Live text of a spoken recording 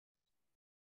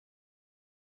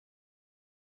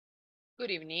Good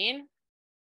evening.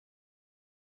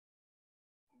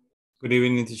 Good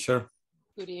evening, teacher.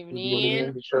 Good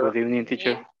evening. Good evening,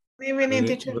 teacher. Good evening,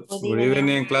 teacher. Good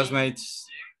evening, classmates.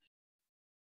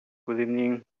 Good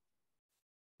evening.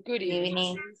 Good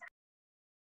evening.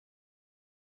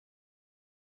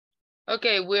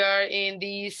 Okay, we are in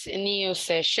this new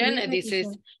session. This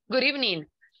is good evening.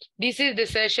 This is the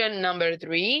session number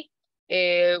 3.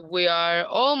 We are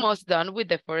almost done with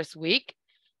the first week.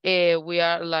 We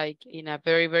are like in a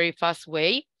very, very fast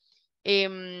way.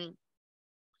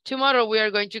 Tomorrow we are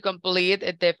going to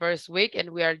complete the first week, and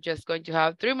we are just going to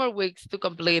have 3 more weeks to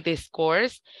complete this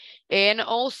course. And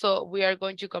also we are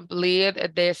going to complete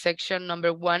the section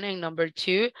number 1 and number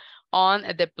 2 on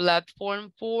the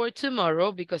platform for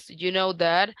tomorrow, because you know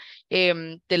that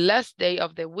the last day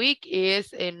of the week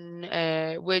is in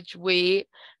which we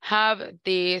have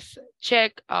this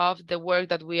check of the work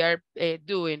that we are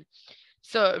doing.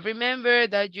 So remember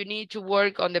that you need to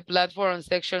work on the platform on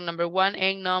section number 1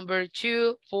 and number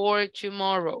 2 for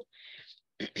tomorrow.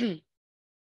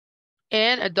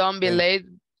 And don't be late.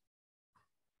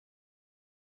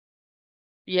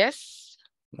 Yes?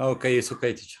 Okay, it's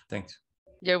okay, teacher. Thanks.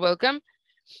 You're welcome.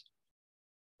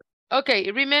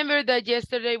 Okay, remember that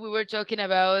yesterday we were talking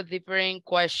about different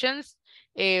questions.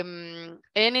 And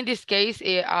in this case,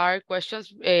 are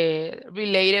questions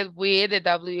related with the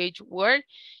WH word.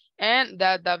 And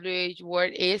that WH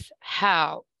word is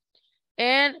how.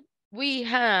 And we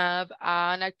have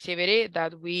an activity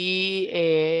that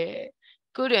we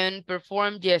couldn't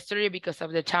perform yesterday because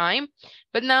of the time,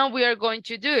 but now we are going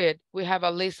to do it. We have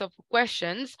a list of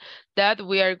questions that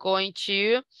we are going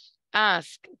to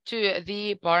ask to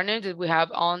the partners that we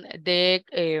have on the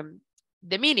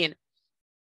meeting.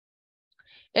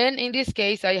 And in this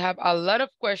case, I have a lot of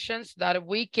questions that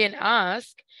we can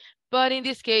ask, but in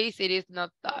this case, it is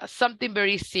not something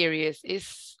very serious.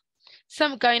 It's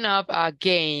some kind of a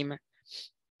game.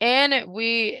 And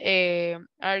we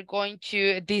are going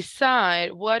to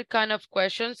decide what kind of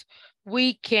questions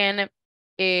we can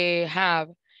have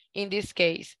in this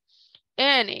case.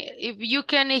 And if you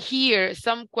can hear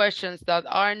some questions that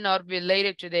are not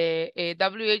related to the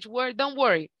WH word, don't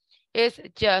worry. It's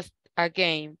just a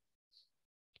game.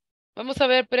 Vamos a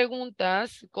ver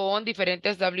preguntas con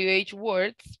diferentes WH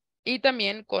words y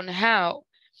también con how.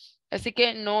 Así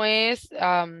que no es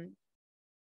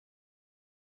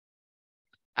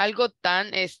algo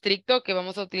tan estricto que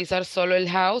vamos a utilizar solo el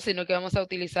how, sino que vamos a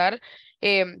utilizar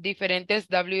diferentes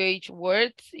WH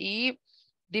words y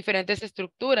diferentes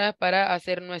estructuras para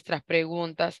hacer nuestras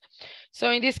preguntas.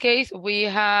 So in this case, we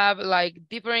have like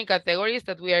different categories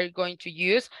that we are going to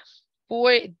use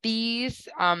for these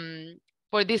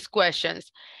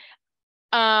questions.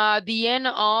 At the end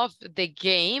of the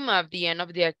game, at the end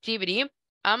of the activity,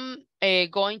 I'm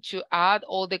going to add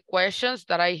all the questions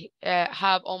that I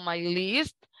have on my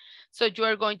list. So you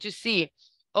are going to see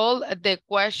all the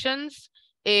questions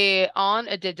on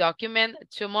the document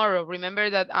tomorrow. Remember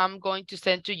that I'm going to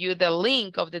send to you the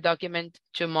link of the document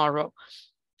tomorrow.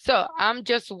 So I'm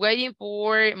just waiting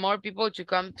for more people to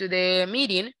come to the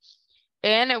meeting.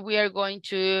 And we are going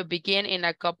to begin in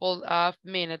a couple of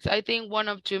minutes. I think 1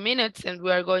 or 2 minutes, and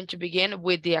we are going to begin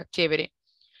with the activity.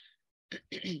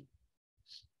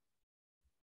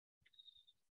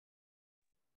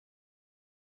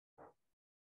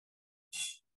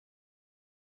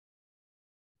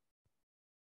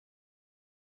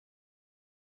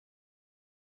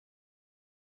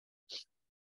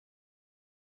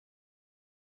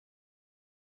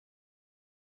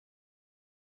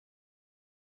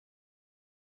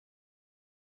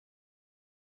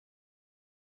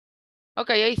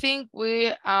 Okay, I think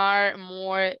we are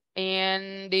more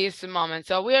in this moment.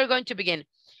 So we are going to begin.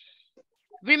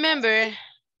 Remember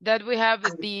that we have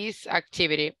this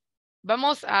activity.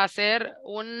 Vamos a hacer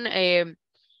un...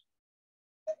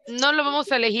 no lo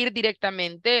vamos a elegir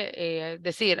directamente,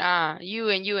 decir, you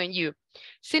and you and you,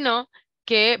 sino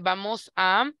que vamos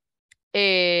a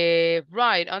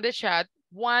write on the chat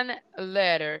one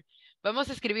letter. Vamos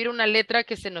a escribir una letra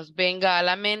que se nos venga a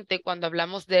la mente cuando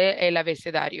hablamos del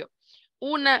abecedario.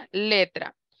 Una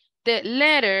letra. The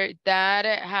letter that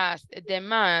has the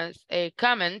most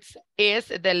comments is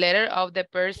the letter of the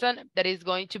person that is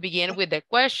going to begin with the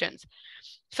questions.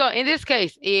 So in this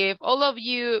case, if all of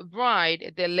you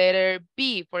write the letter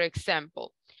B, for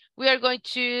example, we are going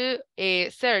to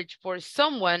search for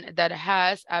someone that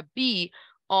has a B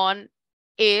on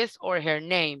his or her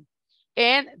name.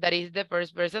 And that is the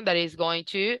first person that is going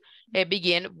to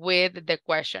begin with the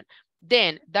question.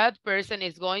 Then that person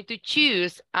is going to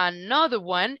choose another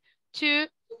one to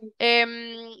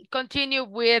continue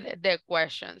with the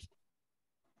questions.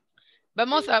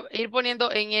 Vamos a ir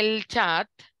poniendo en el chat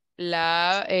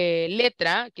la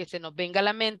letra que se nos venga a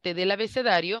la mente del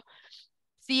abecedario.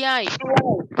 Si hay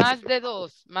más de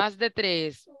 2, más de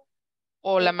 3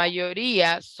 o la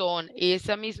mayoría son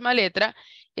esa misma letra,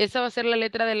 esa va a ser la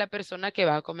letra de la persona que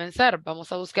va a comenzar.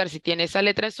 Vamos a buscar si tiene esa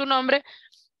letra en su nombre.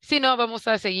 Si no, vamos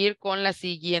a seguir con la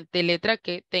siguiente letra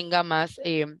que tenga más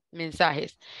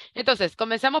mensajes. Entonces,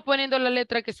 comenzamos poniendo la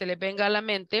letra que se le venga a la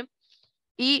mente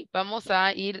y vamos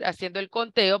a ir haciendo el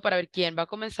conteo para ver quién va a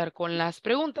comenzar con las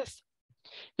preguntas.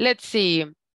 Let's see.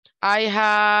 I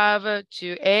have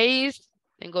 2 A's.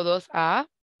 Tengo 2 A.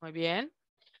 Muy bien.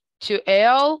 2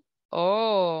 L.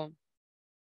 Oh.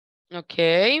 Ok.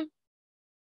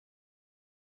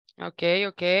 Ok,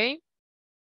 ok.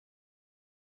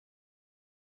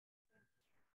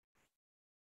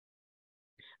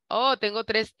 Oh, tengo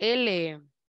 3 L.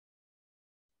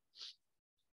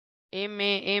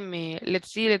 M. Let's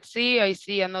see. I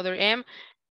see another M.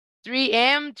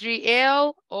 3M,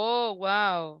 3L. Oh,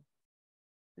 wow.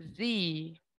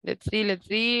 Z. Let's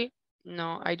see.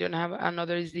 No, I don't have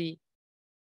another Z.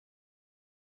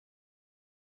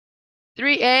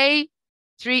 3A,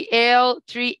 3L,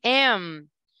 3M.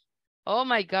 Oh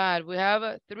my God, we have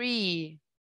a 3.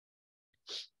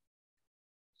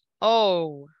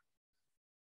 O.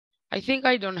 I think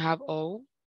I don't have O.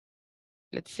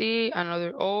 Let's see,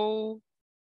 another O.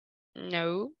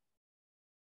 No.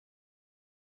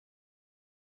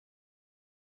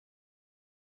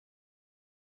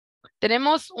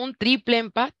 Tenemos un triple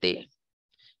empate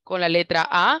con la letra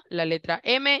A, la letra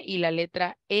M y la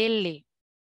letra L.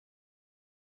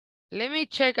 Let me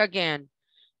check again.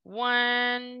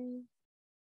 1,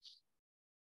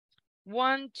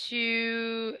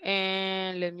 2,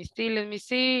 and let me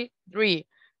see, 3.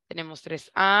 Tenemos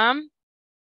 3A,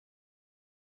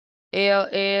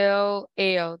 L,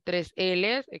 3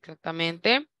 L's,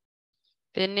 exactamente.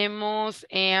 Tenemos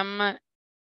M.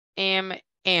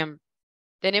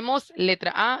 Tenemos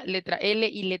letra A, letra L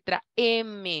y letra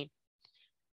M.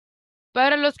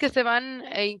 Para los que se van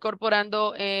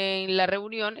incorporando en la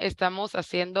reunión, estamos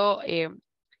haciendo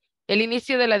el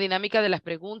inicio de la dinámica de las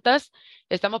preguntas.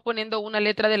 Estamos poniendo una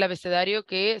letra del abecedario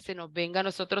que se nos venga a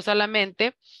nosotros a la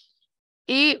mente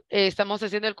y estamos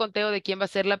haciendo el conteo de quién va a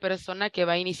ser la persona que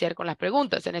va a iniciar con las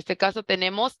preguntas. En este caso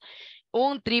tenemos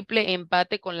un triple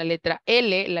empate con la letra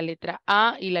L, la letra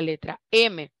A y la letra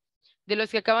M. De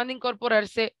los que acaban de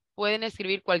incorporarse, pueden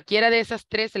escribir cualquiera de esas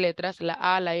 3 letras, la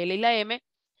A, la L y la M,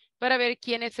 para ver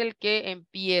quién es el que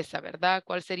empieza, ¿verdad?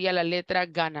 ¿Cuál sería la letra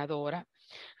ganadora?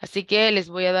 Así que les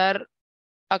voy a dar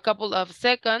a couple of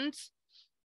seconds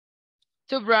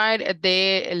to write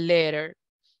the letter.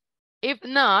 If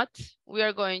not, we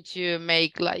are going to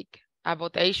make like a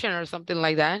votation or something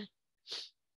like that.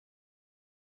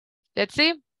 Let's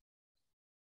see.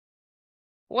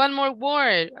 One more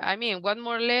word. One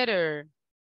more letter.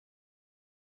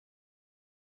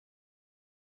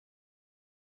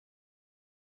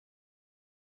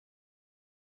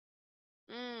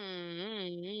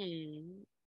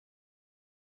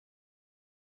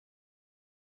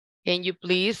 Can you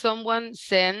please someone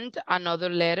send another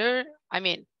letter?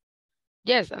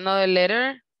 Yes, another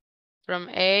letter from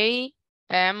A,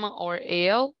 M, or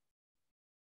L.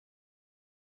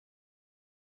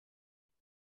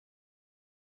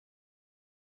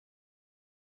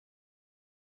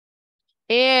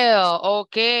 L,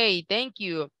 ok, thank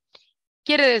you.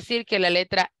 Quiere decir que la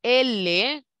letra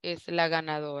L es la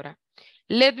ganadora.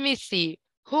 Let me see.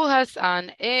 Who has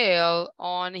an L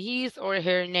on his or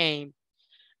her name?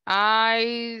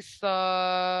 I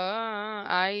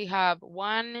have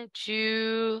 1,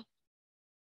 2.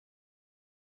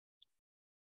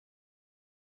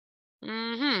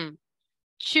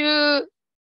 Two,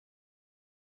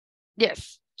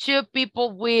 yes, 2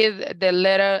 people with the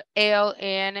letter L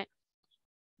in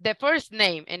the first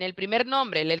name, en el primer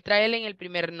nombre, letra L en el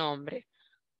primer nombre.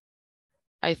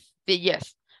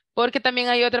 Yes. Porque también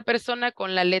hay otra persona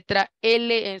con la letra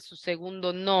L en su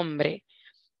segundo nombre.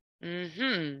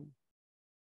 I'm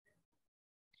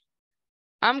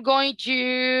going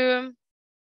to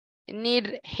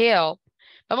need help.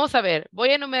 Vamos a ver, voy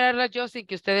a enumerarla yo sin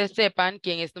que ustedes sepan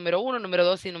quién es número 1, número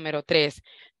 2 y número 3.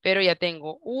 Pero ya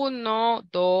tengo 1,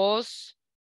 2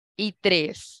 y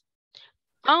 3.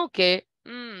 Aunque,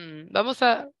 vamos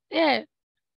a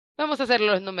hacer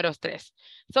los números 3.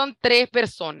 Son 3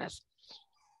 personas.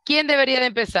 ¿Quién debería de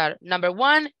empezar? Number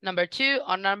 1, number 2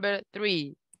 o number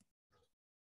 3?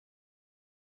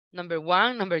 Number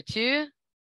 1, number 2.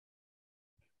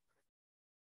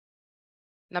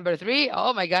 Number 3,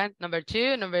 oh my God. Number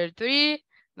 2, number 3,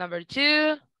 number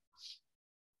 2.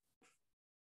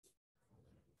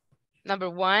 Number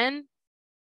 1.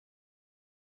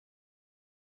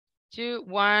 2,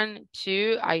 1,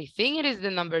 2. I think it is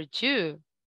the number 2.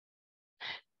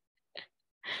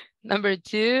 Number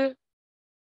 2.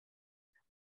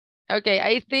 Okay,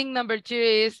 I think number 2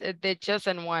 is the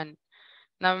chosen one.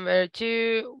 Number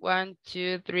 2, 1,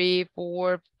 2, 3,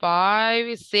 4,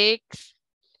 5, 6.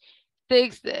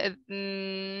 6.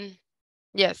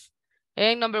 Yes.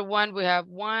 And number 1, we have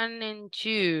 1 and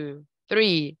 2,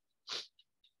 3,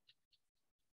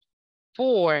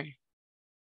 4.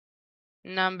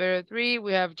 Number 3,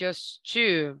 we have just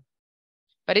 2.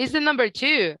 But it's the number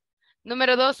 2.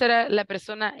 Número 2 será la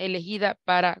persona elegida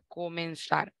para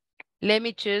comenzar. Let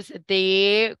me choose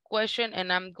the question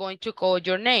and I'm going to call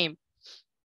your name.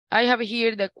 I have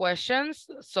here the questions,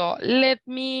 so let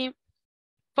me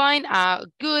find a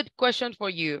good question for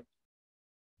you.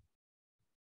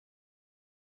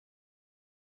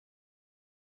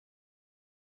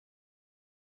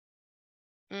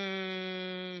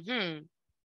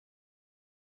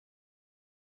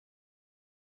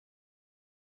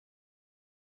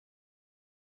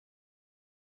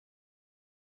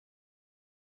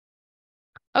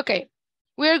 Okay,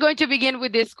 we are going to begin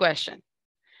with this question.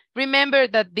 Remember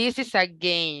that this is a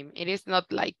game. It is not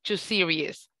like too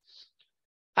serious.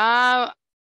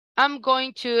 I'm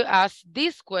going to ask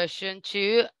this question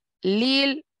to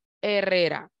Lil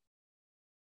Herrera.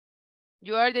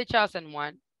 You are the chosen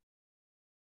one.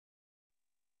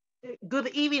 Good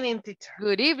evening, teacher.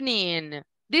 Good evening.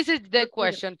 This is the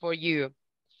question for you.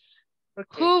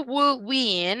 Okay. Who will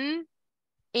win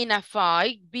in a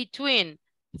fight between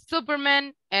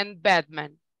Superman and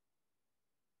Batman?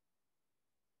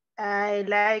 I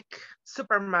like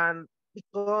Superman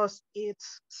because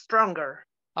it's stronger.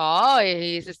 Oh,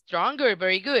 he's stronger.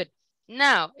 Very good.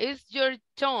 Now, it's your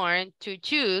turn to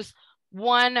choose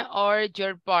one or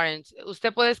your parents.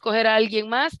 Usted puede escoger a alguien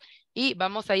más y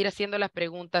vamos a ir haciendo las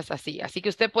preguntas así. Así que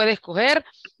usted puede escoger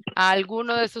a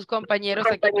alguno de sus compañeros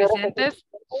aquí presentes.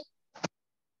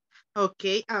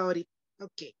 Ok, ahorita.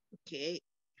 Ok.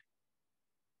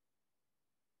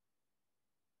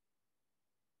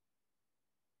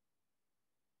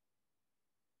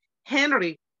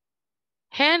 Henry.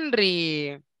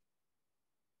 Henry.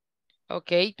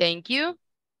 Okay, thank you.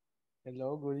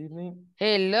 Hello, good evening.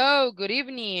 Hello, good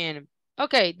evening.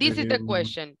 Okay, this is the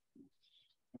question.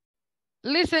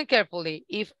 Listen carefully.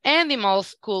 If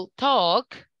animals could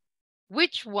talk,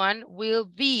 which one will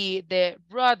be the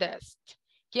rudest?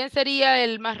 ¿Quién sería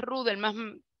el más rudo, el más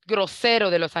grosero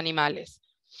de los animales?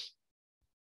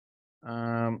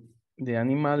 The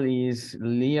animal is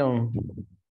lion.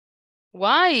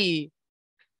 Why?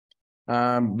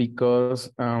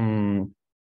 Because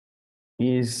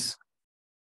is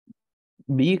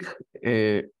big,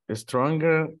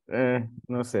 stronger,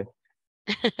 no sé.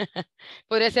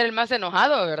 Podría ser el más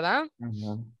enojado, ¿verdad?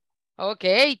 Uh-huh. Ok,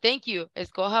 thank you.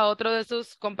 Escoja otro de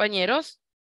sus compañeros.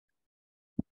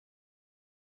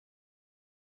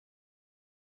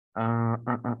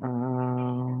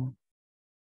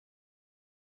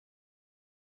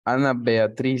 Ana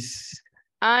Beatriz.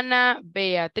 Ana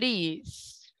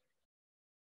Beatriz.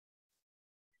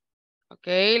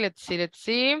 Okay, let's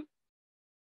see.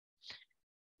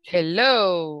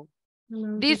 Hello.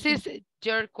 This is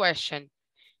your question.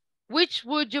 Which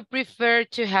would you prefer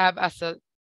to have as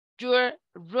your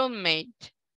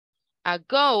roommate? A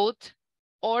goat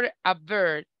or a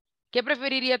bird? ¿Qué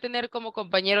preferiría tener como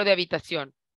compañero de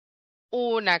habitación?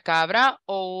 ¿Una cabra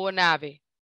o un ave?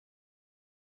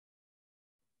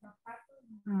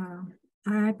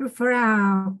 I prefer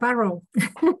a parrot.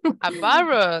 A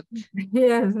parrot.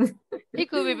 Yes. It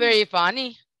could be very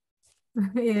funny.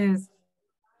 Yes.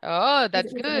 Oh,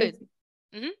 that's good.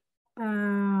 Mm-hmm.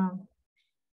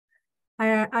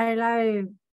 I like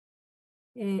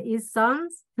his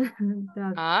songs.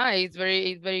 It's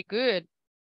very good.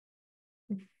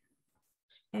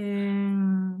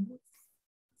 And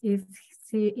if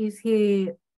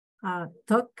he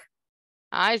talk.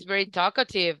 It's very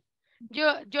talkative.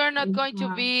 You're not going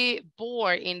to be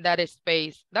bored in that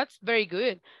space. That's very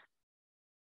good.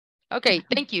 Okay,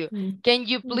 thank you. Can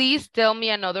you please tell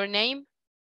me another name?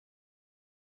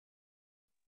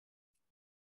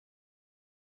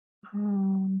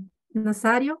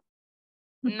 Nazario.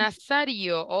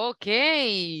 Nazario,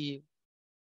 okay.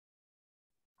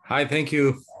 Hi, thank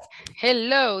you.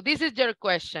 Hello, this is your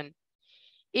question.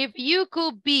 If you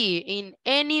could be in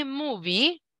any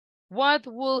movie, what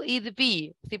will it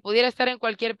be? Si pudiera estar en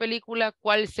cualquier película,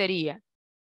 ¿cuál sería?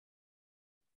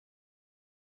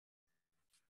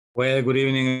 Well, good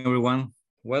evening, everyone.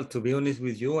 Well, to be honest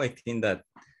with you, I think that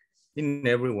in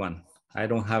everyone, I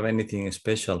don't have anything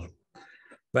special.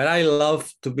 But I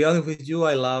love, to be honest with you,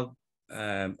 I love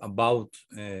about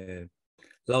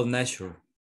Love nature.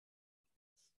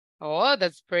 Oh,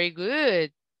 that's very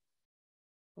good.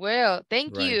 Well,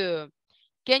 thank Right. you.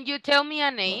 Can you tell me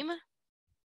a name?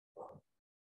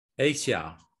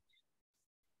 Asia.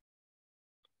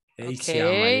 Asia,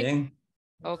 Okay. Mayen.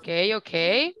 Okay,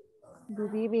 okay.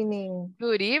 Good evening.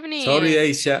 Good evening. Sorry,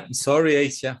 Asia. Sorry,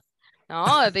 Asia.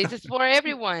 No, this is for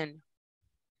everyone.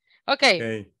 Okay,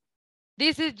 Okay.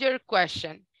 this is your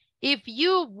question. If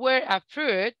you were a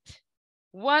fruit,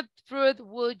 what fruit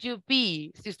would you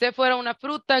be? Si usted fuera una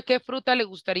fruta, ¿qué fruta le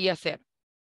gustaría ser?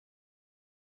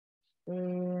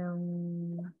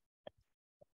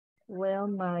 Well,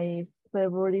 my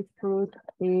favorite fruit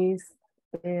is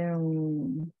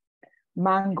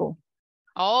mango.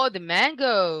 Oh, the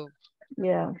mango.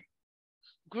 Yeah.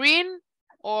 Green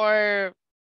or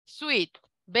sweet?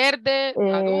 Verde,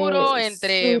 maduro,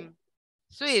 entre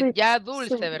sweet, ya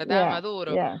dulce, ¿verdad? Yeah,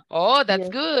 Maduro. yeah. Oh, that's Yes.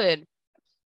 good.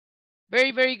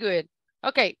 Very, very good.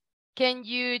 Okay, can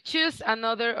you choose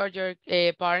another of your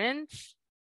parents?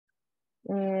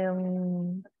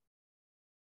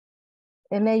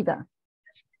 Eneida.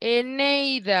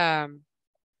 Eneida.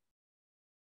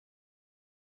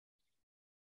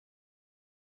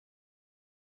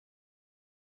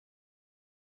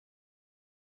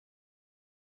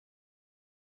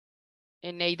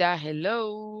 Eneida,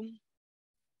 hello.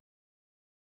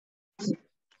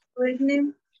 Good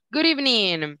evening. Good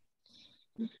evening.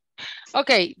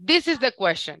 Okay, this is the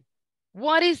question.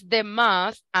 What is the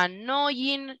most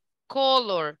annoying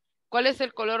color? ¿Cuál es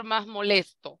el color más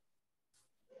molesto?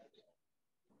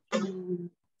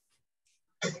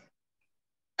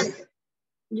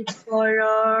 The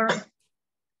color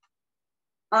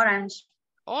orange.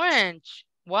 Orange.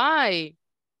 Why?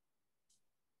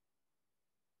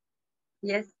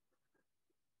 Yes.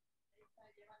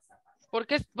 ¿Por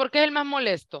qué es el más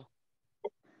molesto?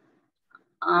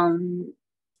 No.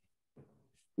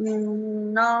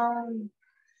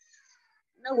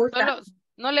 No gusta.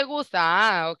 No le gusta.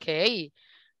 Ah, ok.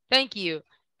 Thank you.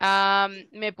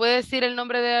 ¿Me puede decir el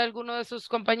nombre de alguno de sus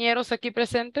compañeros aquí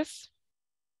presentes?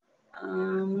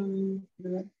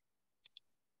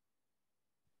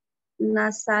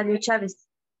 Nazario Chávez.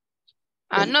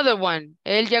 Another one.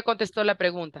 Él ya contestó la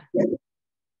pregunta.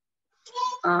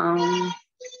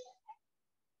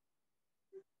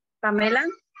 Pamela.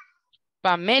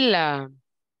 Pamela.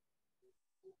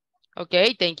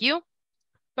 Okay, thank you.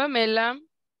 Pamela.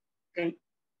 Okay.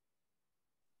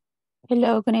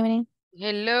 Hello, good evening.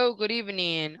 Hello, good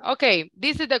evening. Okay,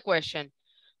 this is the question.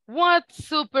 What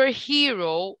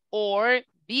superhero or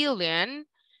villain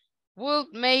would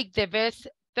make the best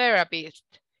therapist?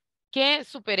 ¿Qué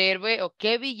superhéroe o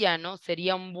qué villano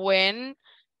sería un buen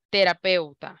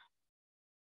terapeuta?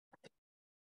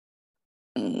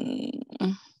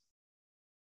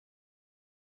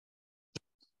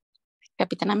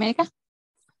 Capitán América.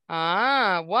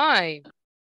 Ah, why?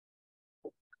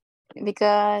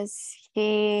 Because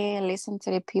he listened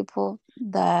to the people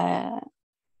that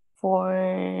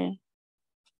for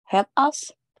help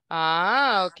us.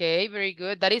 Ah, okay, very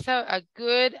good. That is a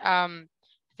good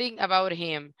thing about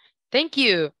him. Thank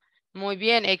you. Muy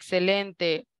bien,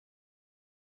 excelente.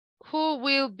 Who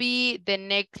will be the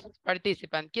next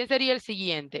participant? ¿Quién sería el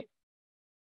siguiente?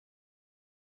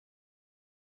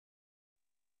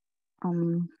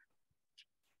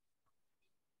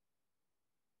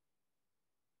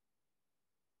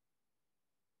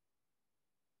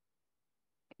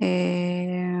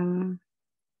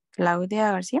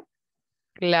 Claudia García.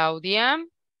 Claudia.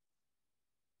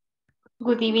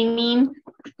 Good evening.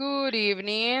 Good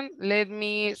evening. Let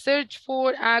me search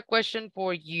for a question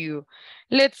for you.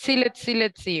 Let's see.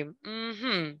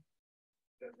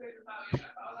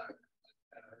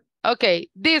 Okay,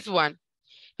 this one.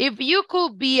 If you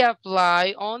could be a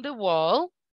fly on the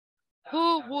wall,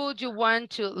 who would you want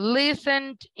to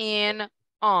listen in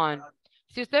on?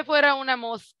 Si usted fuera una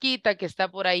mosquita que está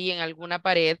por ahí en alguna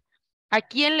pared, ¿a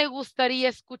quién le gustaría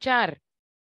escuchar?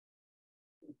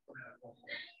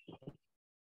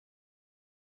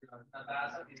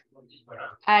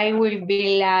 I will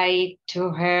be like to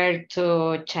her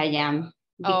to Chayanne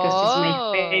because it's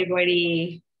my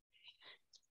favorite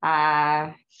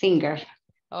singer.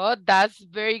 Oh, that's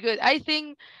very good. I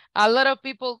think a lot of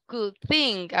people could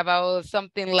think about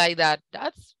something like that.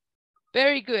 That's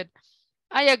very good.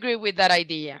 I agree with that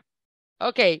idea.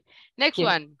 Okay, next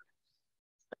one.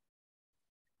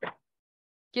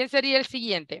 ¿Quién sería el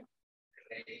siguiente?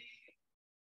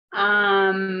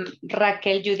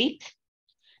 Raquel Judith.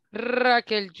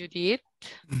 Raquel Judith.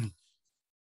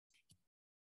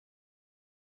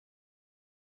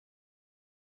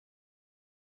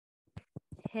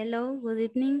 Hello, good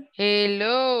evening.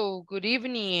 Hello, good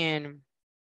evening.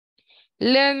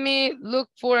 Let me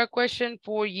look for a question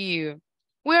for you.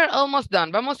 We're almost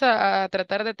done. Vamos a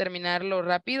tratar de terminarlo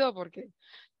rápido porque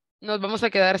nos vamos a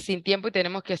quedar sin tiempo y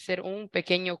tenemos que hacer un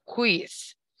pequeño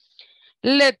quiz.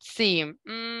 Let's see.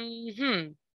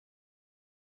 Mm,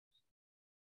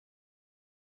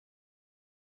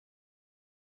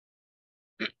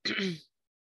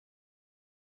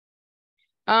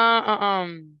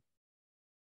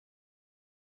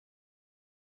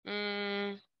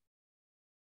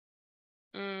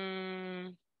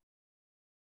 mm,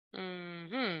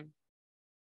 mhm,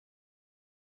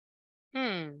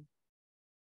 hmm.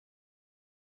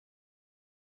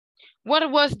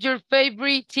 What was your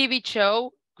favorite TV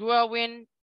show growing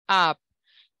up?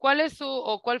 ¿Cuál es su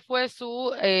o cuál fue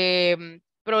su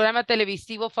programa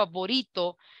televisivo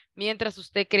favorito mientras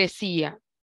usted crecía?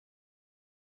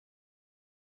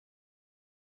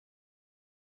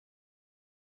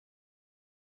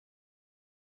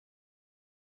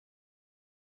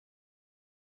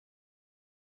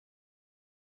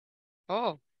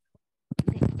 Oh,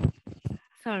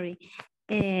 Sorry.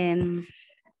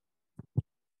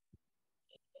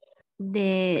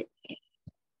 De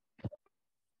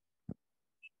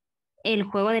El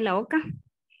juego de la oca.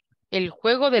 el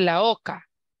juego de la oca.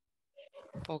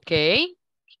 Ok.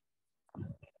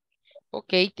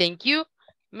 Ok, thank you.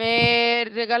 ¿Me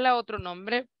regala otro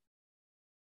nombre?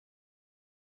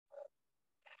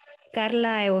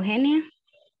 Carla Eugenia.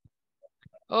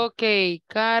 Ok,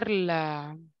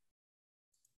 Carla.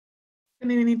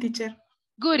 Good evening, teacher.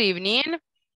 Good evening.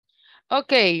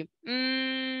 Ok.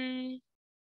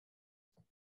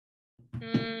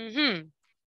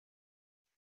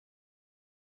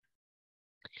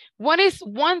 What is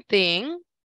one thing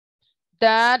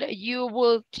that you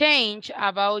will change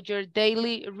about your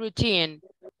daily routine?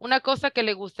 Una cosa que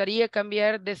le gustaría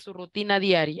cambiar de su rutina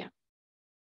diaria.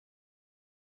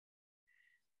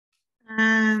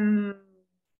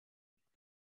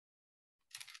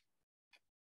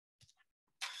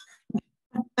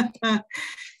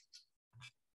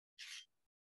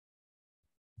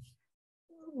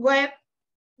 Wake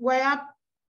up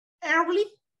early.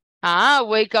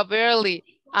 Wake up early.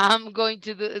 I'm going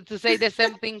to say the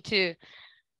same thing too.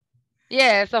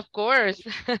 Yes, of course.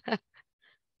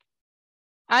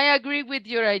 I agree with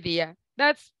your idea.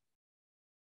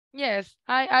 Yes,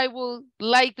 I will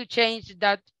like to change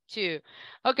that too.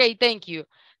 Okay, thank you.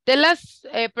 The last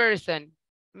person.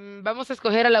 Vamos a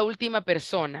escoger a la última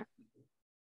persona.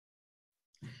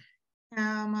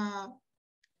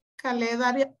 Caleb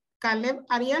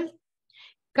Ariel.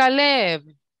 Caleb.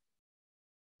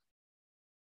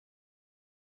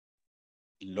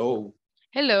 Hello.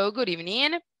 Hello, good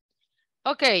evening.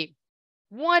 Okay,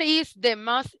 what is the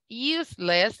most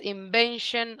useless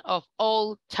invention of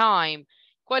all time?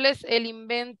 ¿Cuál es el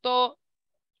invento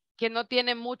que no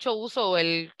tiene mucho uso o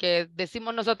el que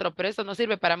decimos nosotros, pero eso no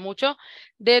sirve para mucho,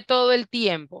 de todo el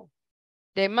tiempo?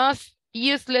 The most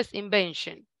useless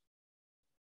invention.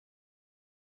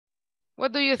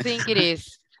 What do you think it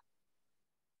is?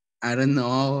 I don't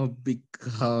know,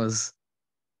 because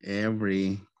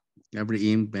every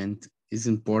invent is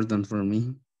important for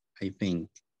me, I think.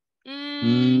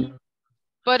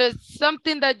 But it's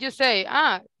something that you say,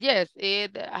 yes,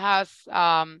 it has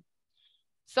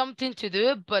something to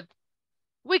do, but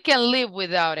we can live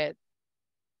without it.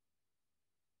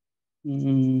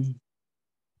 I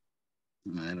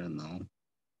don't know.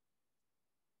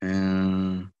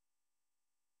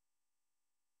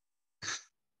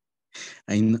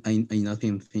 I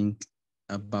nothing think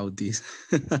about this.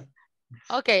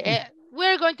 Okay,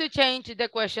 we're going to change the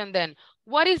question then.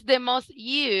 What is the most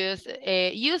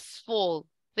useful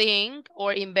thing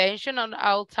or invention on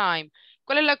all time?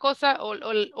 ¿Cuál es la cosa o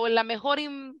la mejor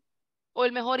o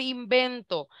el mejor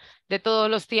invento de todos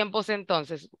los tiempos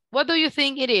entonces? What do you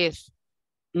think it is?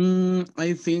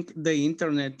 I think the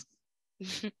internet.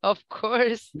 Of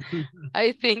course,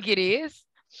 I think it is.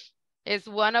 It's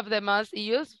one of the most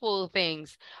useful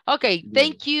things. Okay,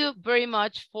 thank you very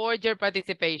much for your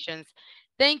participations.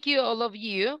 Thank you, all of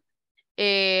you,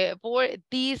 for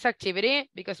this activity,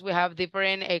 because we have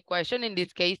different questions. In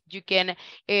this case, you can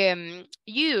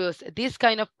use this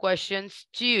kind of questions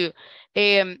to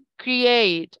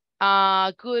create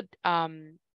a good,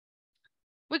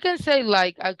 we can say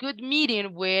like a good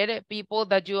meeting with people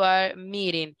that you are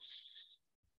meeting.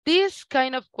 This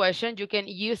kind of question, you can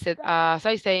use it, as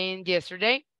I said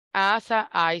yesterday, as a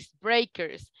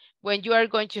icebreakers. When you are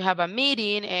going to have a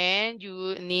meeting and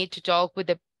you need to talk with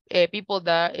the people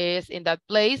that is in that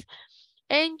place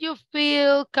and you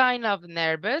feel kind of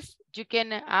nervous, you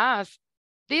can ask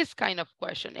this kind of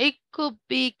question. It could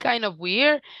be kind of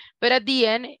weird, but at the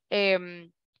end,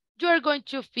 you are going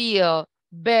to feel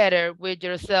better with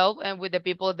yourself and with the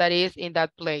people that is in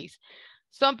that place.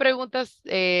 Son preguntas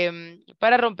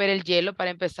para romper el hielo,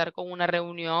 para empezar con una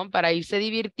reunión, para irse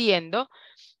divirtiendo,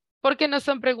 porque no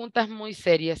son preguntas muy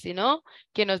serias, sino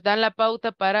que nos dan la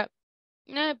pauta para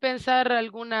pensar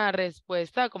alguna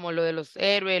respuesta, como lo de los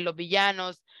héroes, los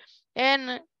villanos,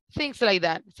 and things like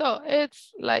that. So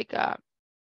it's like a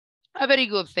very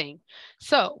good thing.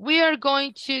 So we are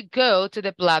going to go to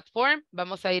the platform.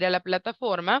 Vamos a ir a la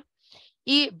plataforma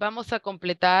y vamos a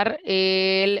completar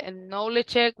el Knowledge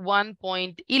Check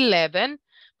 1.11.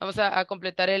 Vamos a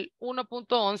completar el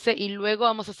 1.11 y luego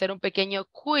vamos a hacer un pequeño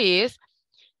quiz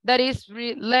that is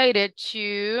related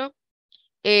to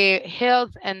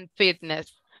health and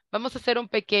fitness. Vamos a hacer un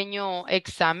pequeño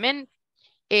examen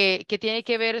que tiene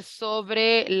que ver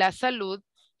sobre la salud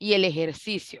y el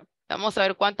ejercicio. Vamos a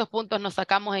ver cuántos puntos nos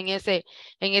sacamos en ese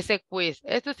quiz.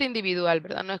 Esto es individual,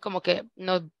 ¿verdad? No es como que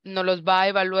no los va a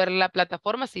evaluar la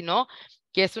plataforma, sino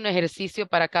que es un ejercicio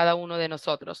para cada uno de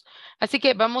nosotros. Así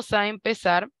que vamos a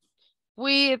empezar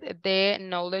with the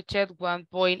Knowledge Check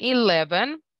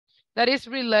 1.11 that is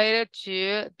related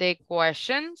to the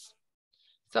questions.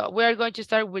 So we are going to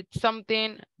start with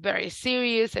something very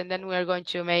serious and then we are going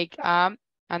to make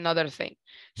another thing.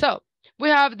 So we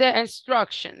have the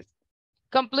instructions.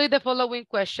 Complete the following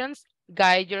questions.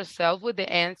 Guide yourself with the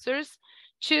answers.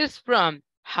 Choose from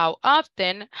how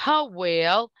often, how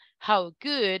well, how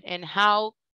good, and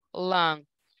how long.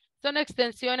 Son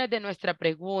extensiones de nuestra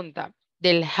pregunta,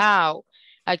 del how.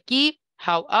 Aquí,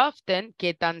 how often,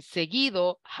 qué tan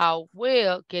seguido, how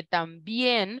well, qué tan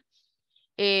bien,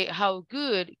 how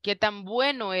good, qué tan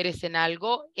bueno eres en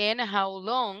algo, and how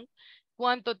long,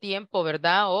 cuánto tiempo,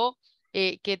 ¿verdad? O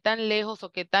qué tan lejos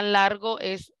o qué tan largo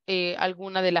es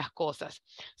alguna de las cosas.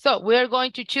 So, we are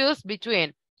going to choose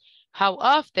between how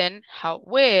often, how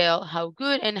well, how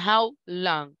good, and how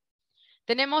long.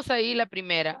 Tenemos ahí la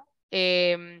primera.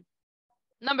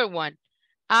 Number one,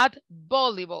 at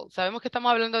volleyball. Sabemos que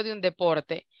estamos hablando de un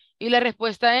deporte. Y la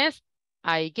respuesta es,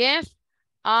 I guess,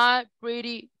 I'm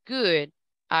pretty good.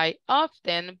 I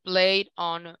often played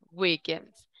on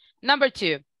weekends. Number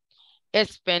two,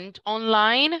 spent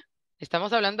online.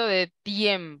 Estamos hablando de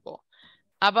tiempo.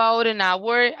 About an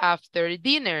hour after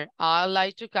dinner. I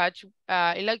like to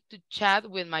chat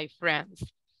with my friends.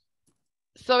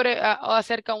 Sobre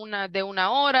acerca de una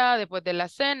hora después de la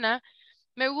cena.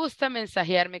 Me gusta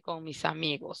mensajearme con mis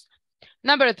amigos.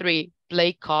 Number three,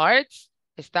 play cards.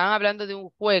 Están hablando de un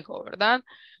juego, ¿verdad?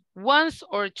 Once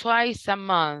or twice a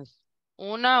month.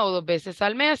 Una o dos veces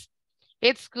al mes.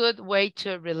 It's good way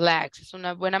to relax. Es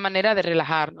una buena manera de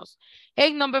relajarnos.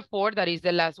 And number four, that is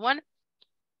the last one.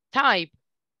 Type.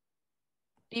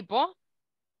 Tipo,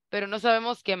 pero no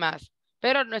sabemos qué más.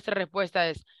 Pero nuestra respuesta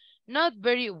es, not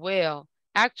very well.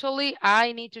 Actually,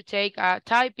 I need to take a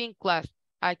typing class.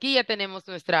 Aquí ya tenemos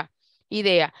nuestra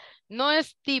idea. No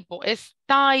es tipo, es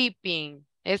typing.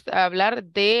 Es hablar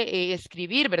de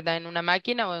escribir, ¿verdad? En una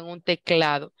máquina o en un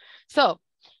teclado. So,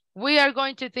 we are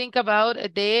going to think about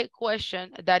the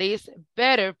question that is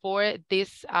better for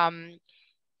this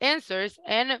answers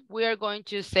and we are going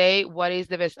to say what is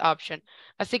the best option.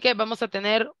 Así que vamos a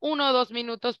tener 1 o 2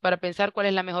 minutos para pensar cuál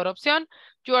es la mejor opción.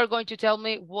 You are going to tell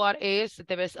me what is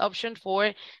the best option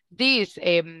for these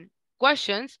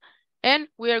questions and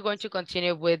we are going to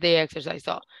continue with the exercise.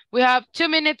 So we have 2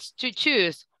 minutes to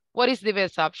choose what is the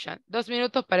best option. 2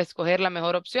 minutos para escoger la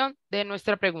mejor opción de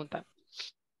nuestra pregunta.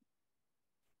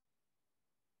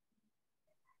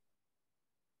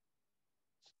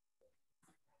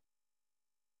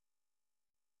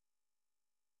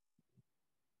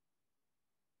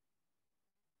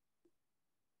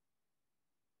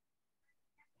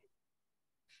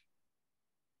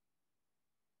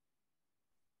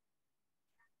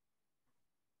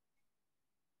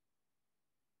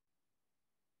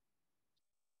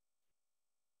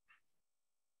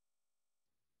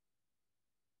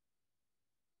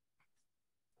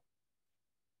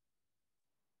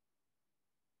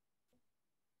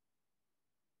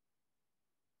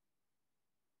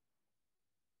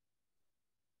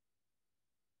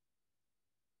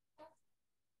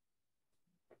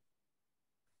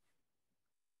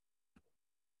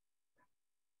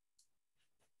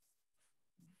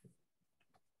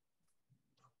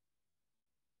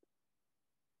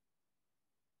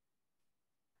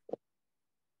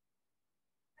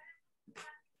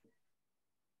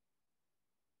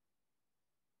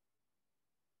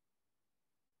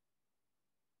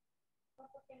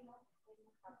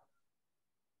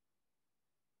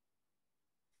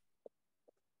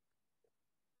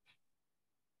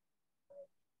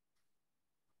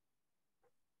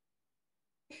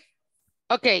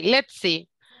 Okay, let's see.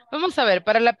 Vamos a ver,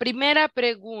 para la primera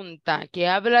pregunta que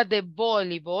habla de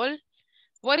voleibol,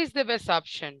 what is the best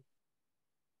option?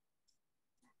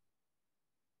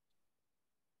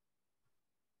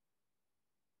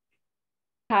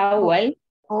 How well?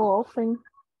 How often?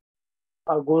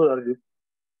 How good are you?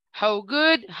 How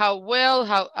good, how well,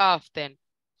 how often.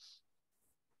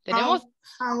 Tenemos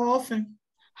How often?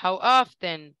 how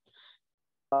often,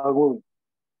 How good?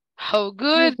 how How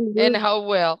good, and good? how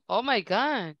well. Oh my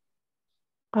God.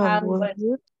 How How well?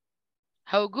 good?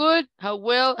 How good, how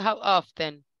well, how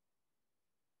often.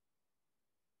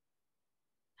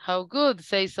 How good,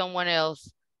 say someone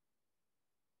else.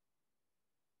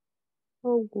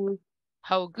 How good?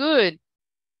 How good.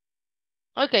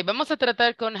 Ok, vamos a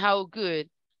tratar con how good.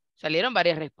 Salieron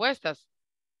varias respuestas.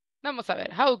 Vamos a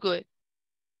ver, how good.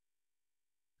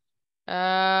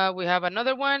 We have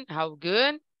another one, how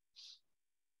good.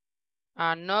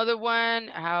 Another one,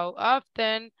 how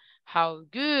often, how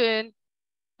good.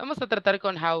 Vamos a tratar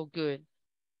con how good.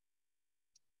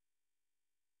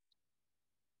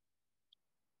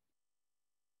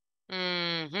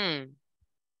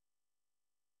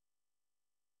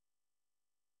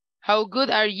 How good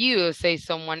are you, say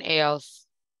someone else.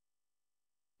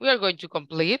 We are going to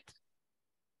complete.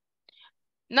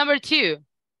 Number 2,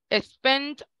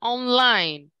 spend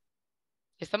online.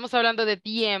 Estamos hablando de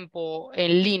tiempo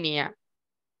en línea.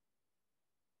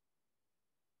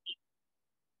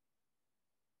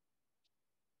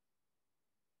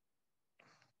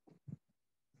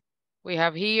 We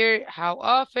have here how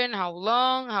often, how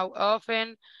long, how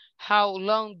often, how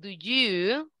long do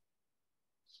you,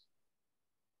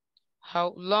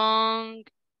 how long,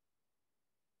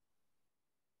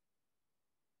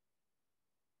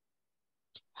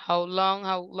 how long,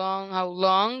 how long, how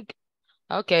long.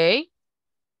 Okay.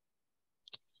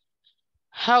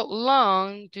 How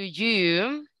long do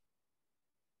you,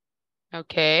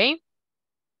 okay.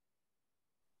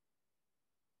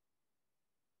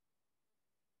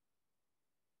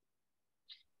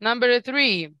 Number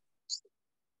 3.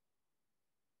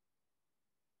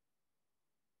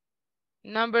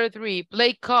 Number 3,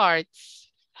 play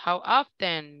cards. How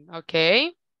often?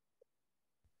 Okay.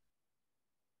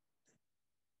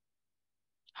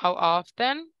 How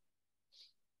often?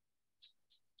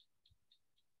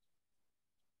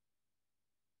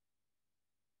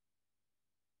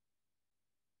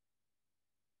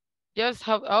 Just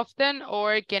how often,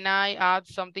 or can I add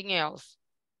something else?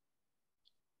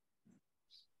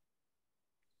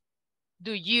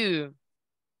 Do you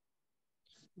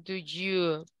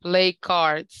play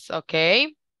cards?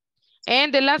 Okay.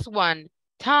 And the last one,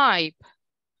 type.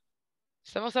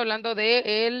 Estamos hablando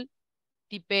de el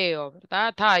tipeo,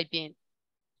 ¿verdad? Typing.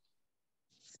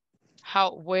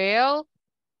 How well?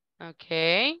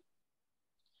 Okay.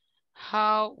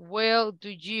 How well do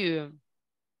you?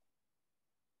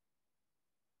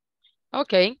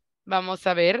 Ok, vamos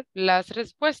a ver las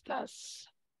respuestas.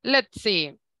 Let's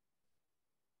see.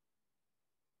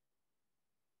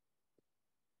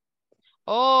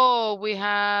 Oh, we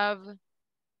have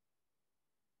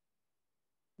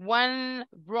one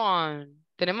wrong.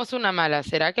 Tenemos una mala.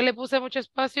 ¿Será que le puse mucho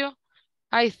espacio?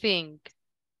 I think.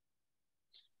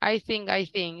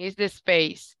 It's the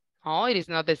space. Oh, it is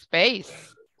not the space.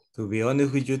 To be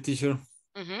honest with you, teacher,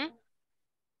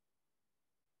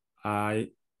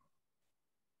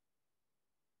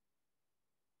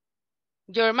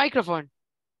 Your microphone.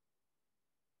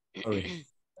 Sorry.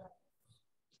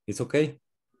 It's okay?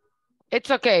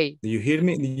 It's okay. Do you hear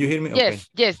me? Did you hear me? Yes,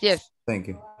 okay. yes. Thank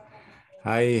you.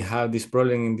 I have this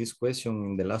problem in this question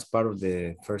in the last part of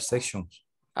the first section.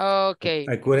 Okay.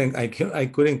 I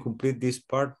couldn't complete this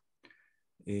part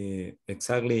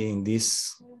exactly in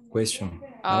this question.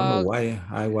 I don't know why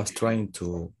I was trying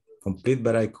to complete,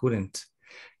 but I couldn't.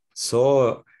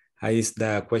 So it's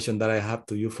the question that I have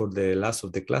to you for the last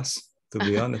of the class, to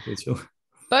be honest with you.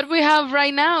 But we have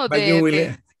right now. But you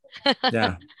will,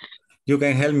 yeah, you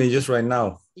can help me just right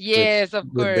now. Yes, of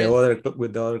course.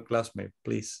 With the other classmate,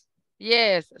 please.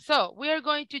 Yes, so we are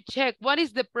going to check what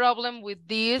is the problem with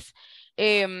this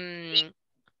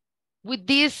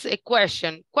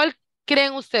question. ¿Cuál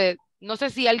creen ustedes? No sé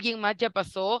si alguien más ya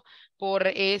pasó por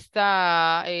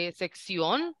esta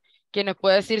sección, que nos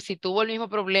puede decir si tuvo el mismo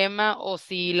problema o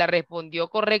si la respondió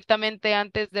correctamente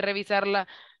antes de revisarla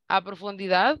a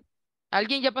profundidad.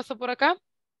 ¿Alguien ya pasó por acá?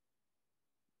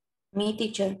 Me,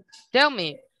 teacher. Tell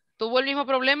me, ¿tuvo el mismo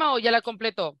problema o ya la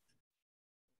completó?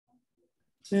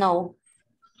 No.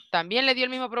 ¿También le dio el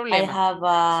mismo I problema?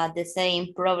 have the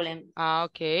same problem.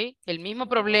 Ok. El mismo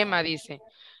problema, dice.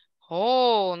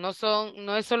 Oh, no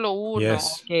es solo uno.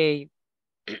 Yes. Ok.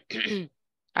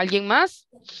 ¿Alguien más?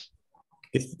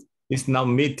 It's not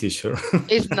me, teacher.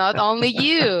 It's not only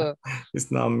you. It's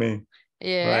not me.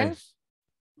 Yes. Right.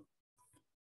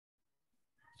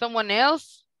 Someone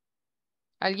else?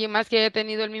 ¿Alguien más que haya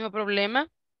tenido el mismo problema?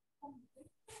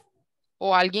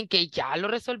 ¿O alguien que ya lo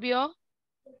resolvió?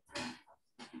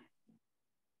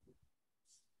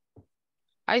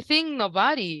 I think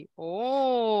nobody.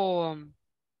 Oh.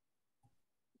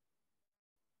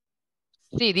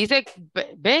 Sí, dice,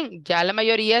 ven, ya la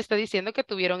mayoría está diciendo que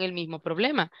tuvieron el mismo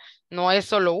problema. No es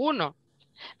solo uno.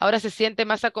 Ahora se siente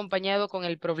más acompañado con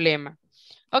el problema.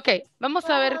 Ok, vamos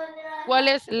a ver cuál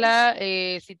es la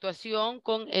situación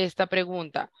con esta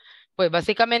pregunta. Pues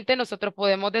básicamente nosotros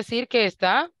podemos decir que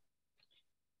está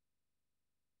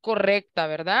correcta,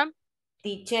 ¿verdad?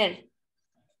 Teacher,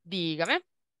 Dígame.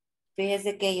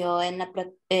 fíjese que yo en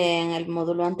el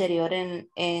módulo anterior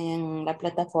en la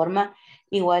plataforma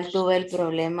igual tuve el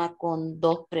problema con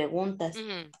 2 preguntas.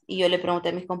 Y yo le pregunté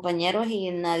a mis compañeros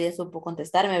y nadie supo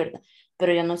contestarme, ¿verdad?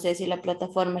 Pero yo no sé si la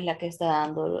plataforma es la que está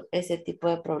dando ese tipo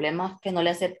de problemas que no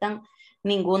le aceptan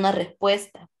ninguna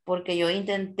respuesta. Porque yo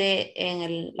intenté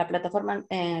en la plataforma,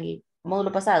 en el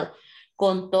módulo pasado,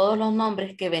 con todos los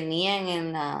nombres que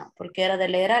venían porque era de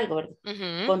leer algo,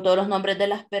 ¿verdad? Con todos los nombres de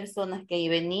las personas que ahí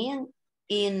venían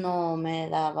y no me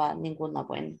daba ninguna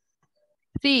buena.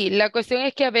 Sí, la cuestión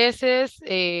es que a veces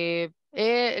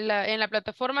en la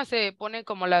plataforma se ponen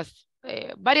como las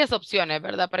varias opciones,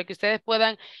 ¿verdad? Para que ustedes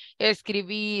puedan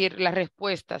escribir las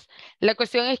respuestas. La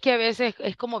cuestión es que a veces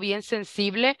es como bien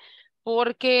sensible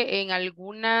porque en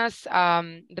algunas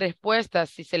respuestas,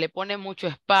 si se le pone mucho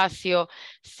espacio,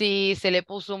 si se le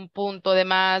puso un punto de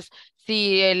más,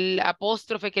 si el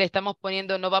apóstrofe que le estamos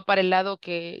poniendo no va para el lado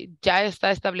que ya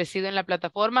está establecido en la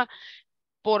plataforma,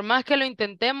 por más que lo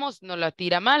intentemos, nos la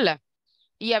tira mala.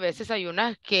 Y a veces hay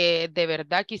unas que de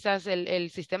verdad quizás el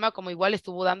sistema como igual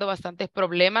estuvo dando bastantes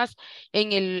problemas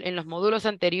en los módulos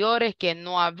anteriores, que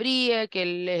no abría, que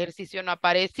el ejercicio no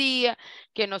aparecía,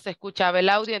 que no se escuchaba el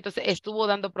audio. Entonces estuvo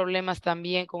dando problemas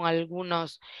también con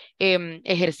algunos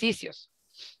ejercicios.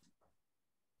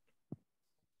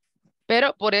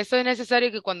 Pero por eso es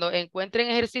necesario que cuando encuentren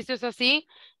ejercicios así,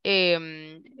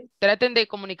 traten de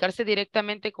comunicarse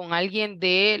directamente con alguien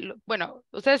bueno,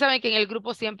 ustedes saben que en el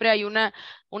grupo siempre hay una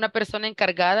persona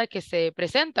encargada que se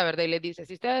presenta, ¿verdad? Y les dice,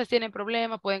 si ustedes tienen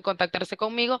problemas, pueden contactarse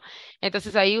conmigo.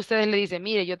 Entonces ahí ustedes le dicen,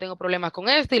 mire, yo tengo problemas con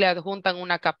esto y le adjuntan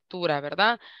una captura,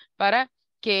 ¿verdad? Para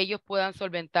que ellos puedan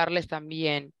solventarles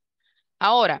también.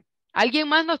 Ahora, alguien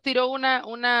más nos tiró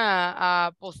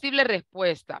una posible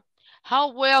respuesta.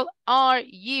 How well are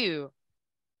you?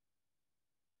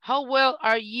 How well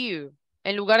are you?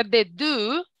 En lugar de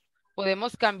do,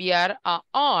 podemos cambiar a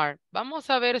are. Vamos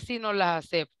a ver si nos las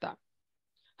acepta.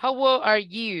 How well are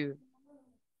you?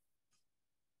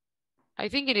 I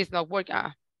think it is not working.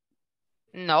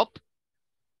 Nope.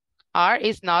 Are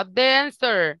is not the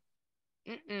answer.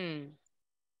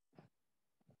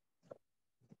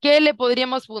 ¿Qué le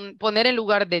podríamos poner en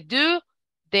lugar de do?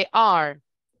 De are.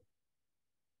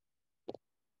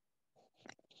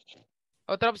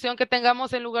 Otra opción que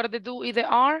tengamos en lugar de do y de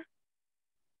are.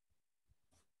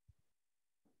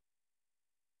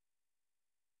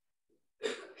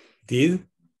 Did?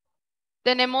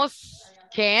 Tenemos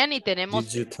can y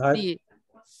tenemos Did you type? did.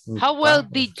 How well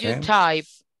did you Can. type?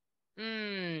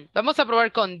 Vamos a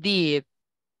probar con did.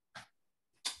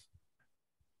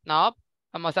 No,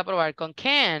 vamos a probar con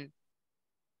can.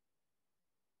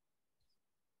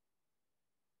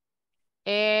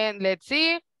 And let's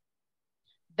see.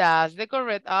 That's the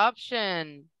correct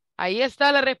option. Ahí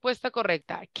está la respuesta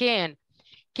correcta. Can.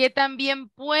 ¿Qué también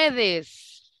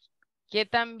puedes? ¿Qué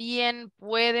también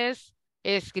puedes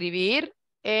escribir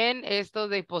en estos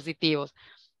dispositivos?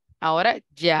 Ahora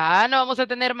ya no vamos a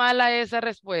tener mala esa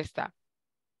respuesta.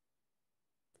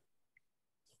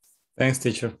 Thanks,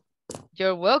 teacher.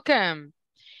 You're welcome.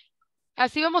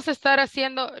 Así vamos a estar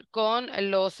haciendo con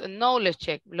los knowledge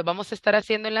check. Lo vamos a estar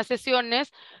haciendo en las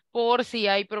sesiones por si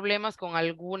hay problemas con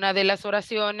alguna de las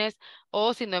oraciones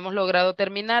o si no hemos logrado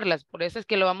terminarlas. Por eso es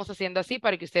que lo vamos haciendo así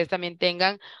para que ustedes también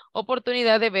tengan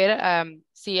oportunidad de ver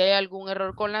si hay algún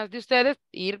error con las de ustedes,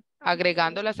 ir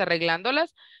agregándolas,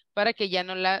 arreglándolas para que ya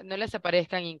no les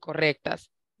aparezcan incorrectas.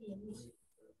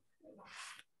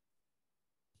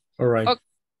 All right.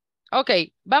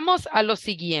 Okay, vamos a lo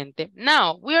siguiente.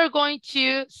 Now, we are going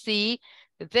to see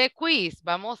the quiz.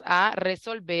 Vamos a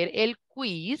resolver el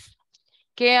quiz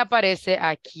que aparece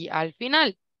aquí al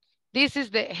final. This is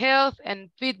the health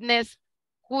and fitness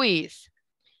quiz.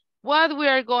 What we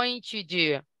are going to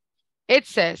do, it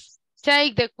says,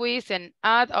 take the quiz and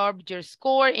add up your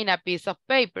score in a piece of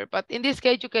paper. But in this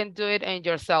case, you can do it on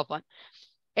your cell phone.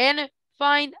 And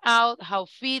find out how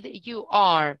fit you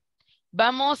are.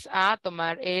 Vamos a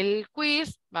tomar el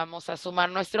quiz, vamos a sumar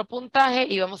nuestro puntaje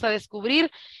y vamos a descubrir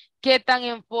qué tan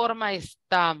en forma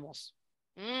estamos.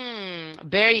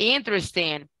 Very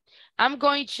interesting. I'm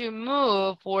going to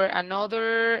move for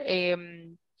another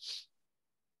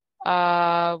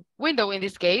window in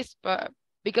this case, but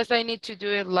because I need to do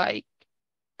it like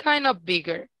kind of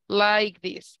bigger, like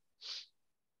this.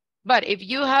 But if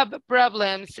you have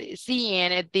problems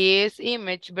seeing this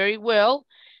image very well,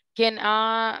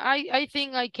 I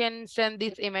think I can send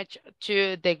this image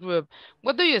to the group.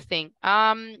 What do you think?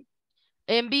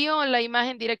 ¿Envío la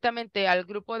imagen directamente al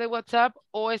grupo de WhatsApp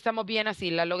o estamos bien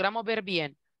así? ¿La logramos ver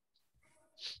bien?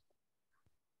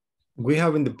 We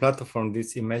have in the platform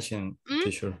this image,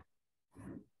 teacher.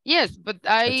 Yes, but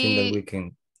I think that we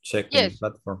can check in the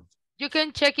platform. You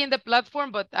can check in the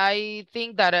platform, but I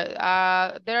think that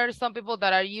there are some people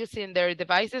that are using their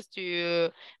devices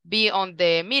to be on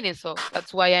the meeting, so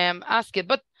that's why I am asking.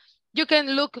 But you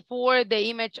can look for the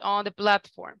image on the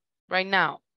platform right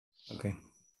now. Okay.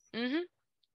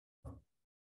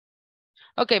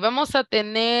 Ok, vamos a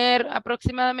tener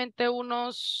aproximadamente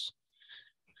unos,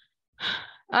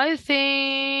 I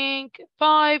think,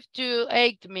 5 to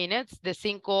 8 minutes, de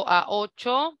 5 a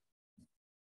 8.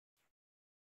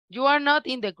 You are not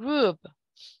in the group.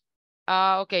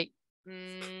 Okay.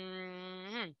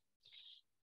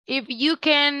 If you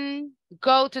can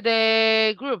go to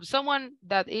the group, someone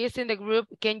that is in the group,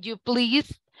 can you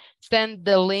please send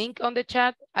the link on the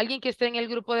chat? Alguien que esté en el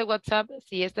grupo de WhatsApp,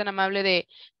 si es tan amable de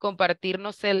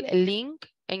compartirnos el link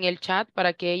en el chat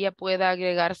para que ella pueda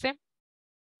agregarse.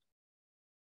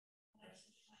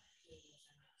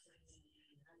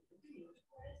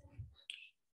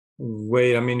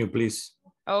 Wait a minute, please.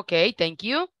 Ok, thank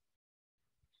you.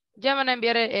 Ya van a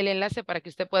enviar el enlace para que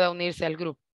usted pueda unirse al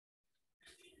grupo.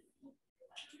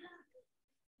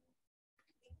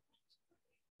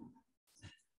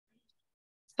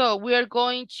 So we are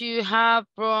going to have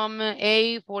from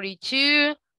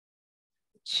A42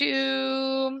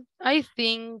 to, I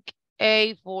think,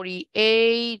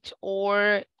 A48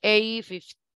 or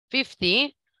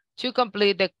A50 to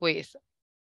complete the quiz.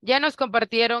 Ya nos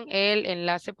compartieron el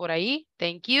enlace por ahí.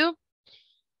 Thank you.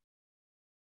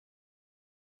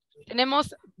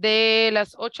 Tenemos de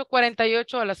las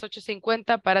 8:48 a las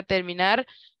 8:50 para terminar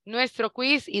nuestro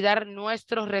quiz y dar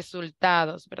nuestros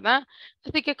resultados, ¿verdad?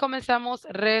 Así que comenzamos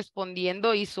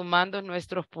respondiendo y sumando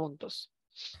nuestros puntos.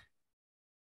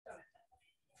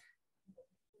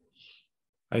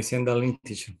 I send the link,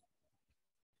 teacher.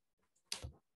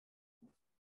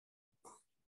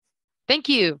 Thank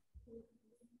you.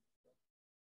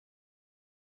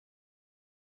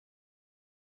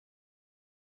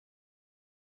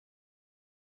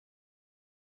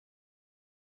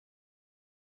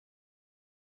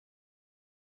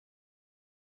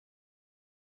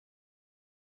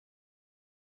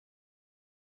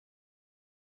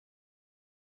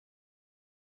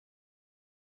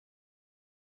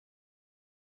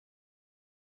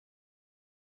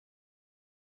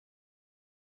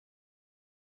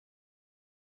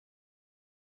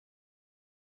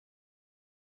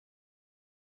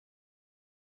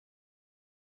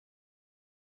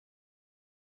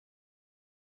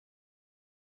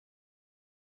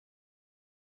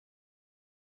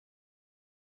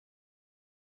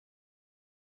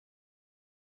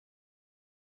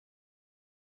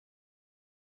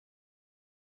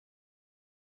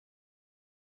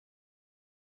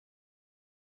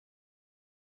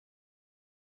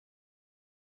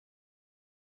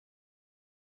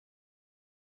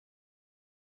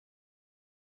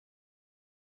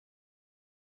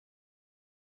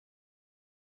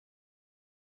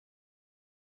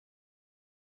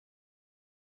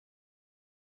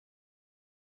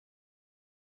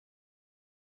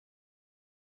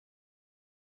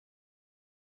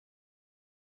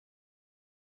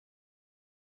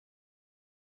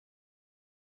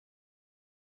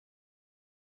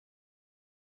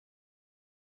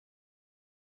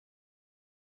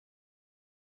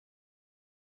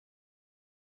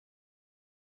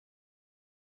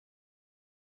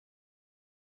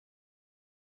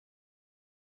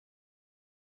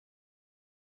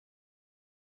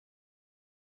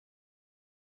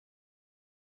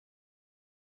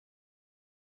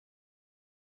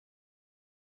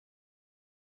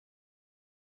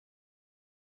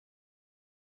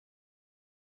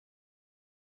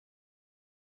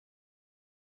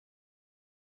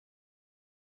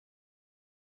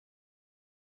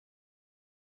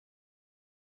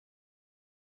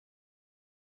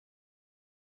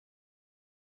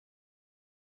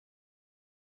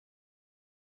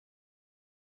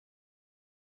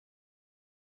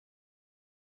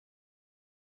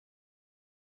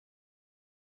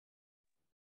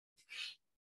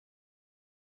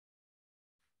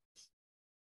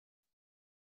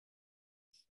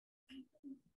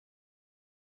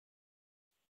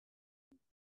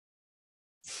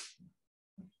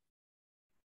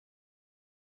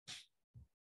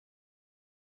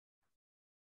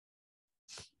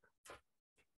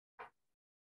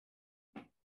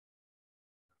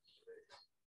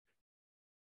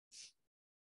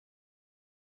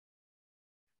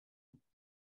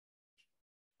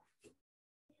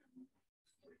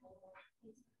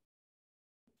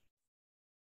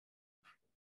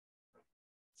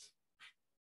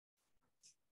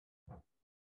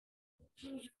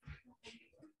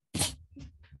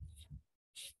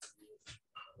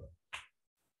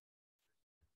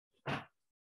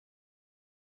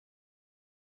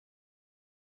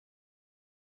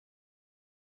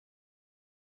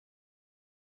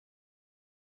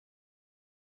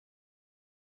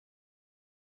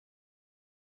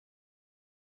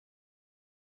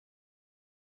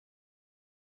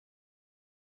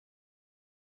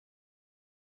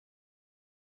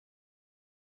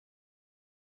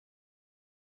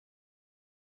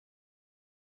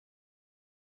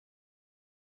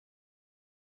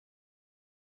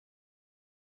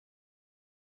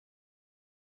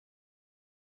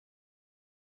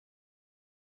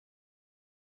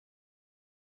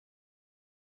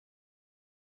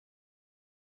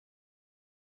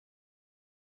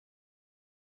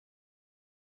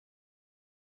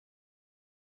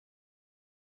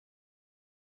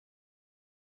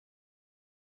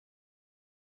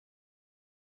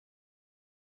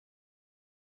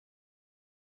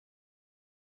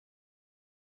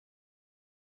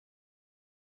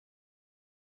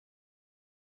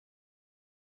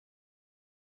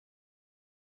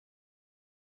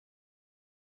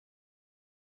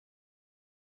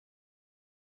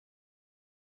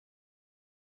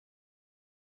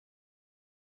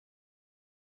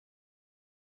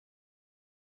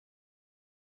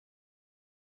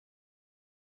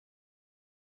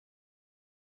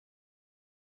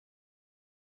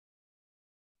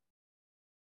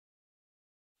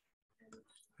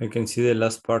 I can see the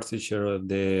last part, teacher, of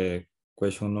the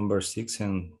question number 6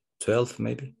 and 12,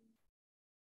 maybe.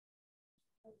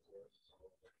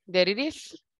 There it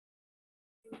is.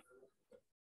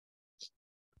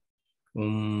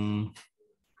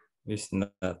 It's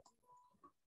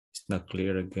not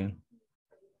clear again.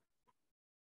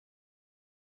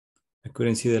 I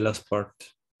couldn't see the last part.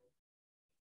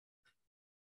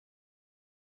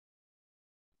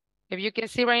 If you can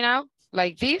see right now,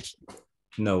 like this?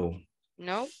 No.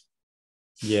 No?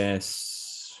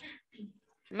 Yes.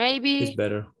 Maybe. It's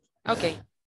better. Okay.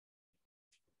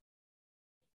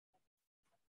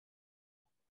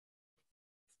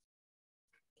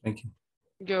 Thank you.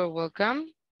 You're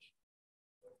welcome.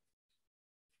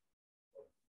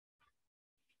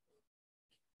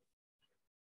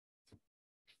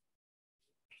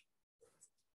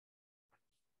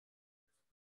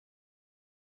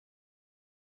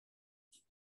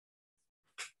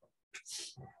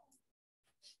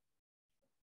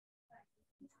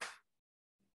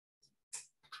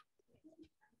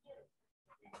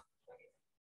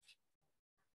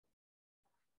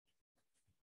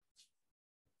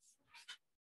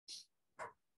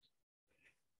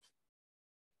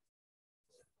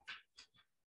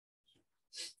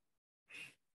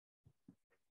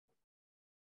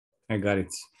 I got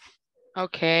it.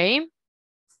 Okay.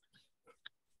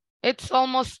 It's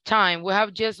almost time. We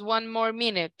have just 1 more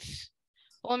minute.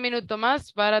 Un minuto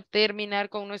más para terminar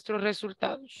con nuestros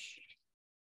resultados.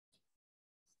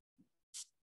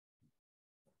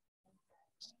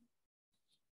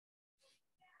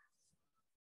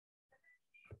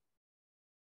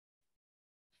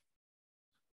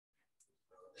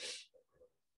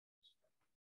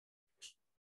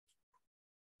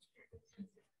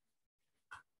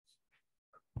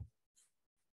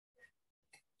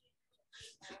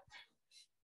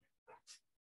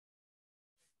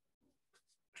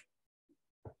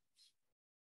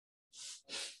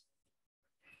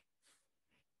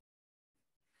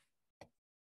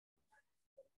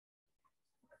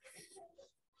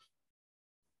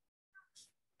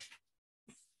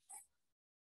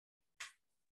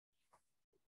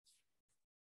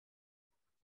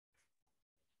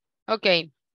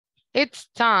 Okay, it's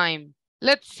time.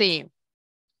 Let's see.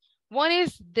 What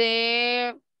is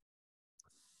the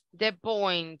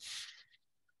points?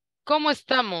 ¿Cómo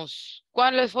estamos?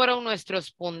 ¿Cuáles fueron nuestros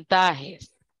puntajes?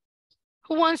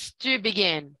 Who wants to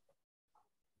begin?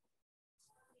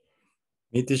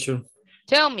 Me, teacher.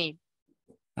 Tell me.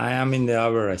 I am in the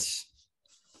average.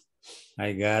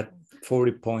 I got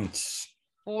 40 points.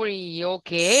 40,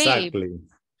 okay. Exactly.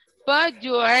 But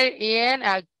you are in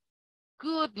a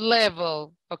good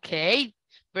level, okay?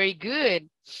 Very good.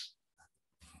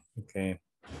 Okay.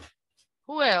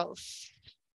 Who else?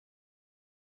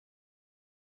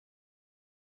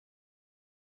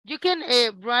 You can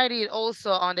write it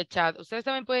also on the chat. Ustedes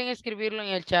también pueden escribirlo en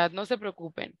el chat, no se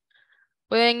preocupen.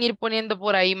 Pueden ir poniendo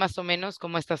por ahí más o menos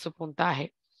cómo está su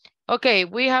puntaje. Okay,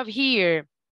 we have here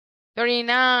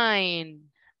 39.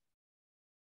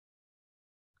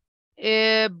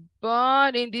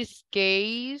 But in this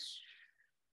case,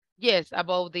 yes,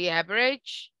 above the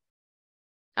average.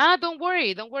 Don't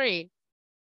worry, don't worry.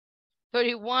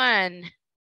 31.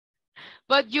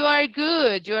 But you are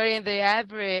good. You are in the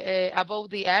average, above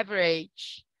the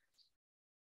average.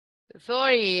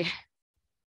 Sorry.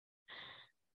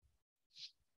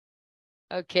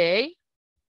 Okay.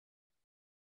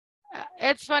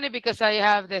 It's funny because I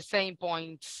have the same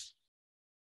points.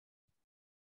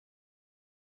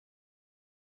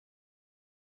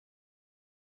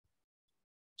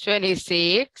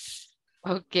 $26.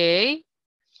 Okay.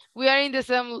 We are in the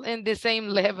same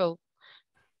level.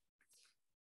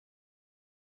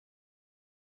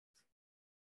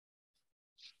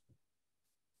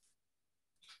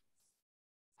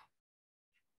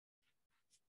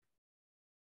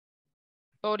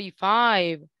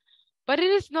 $45. But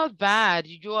it is not bad.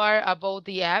 You are above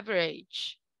the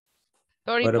average.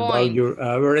 30 What points. about your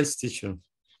average, teacher?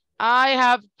 I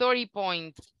have 30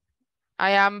 points.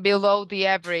 I am below the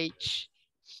average.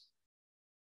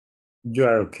 You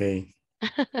are okay.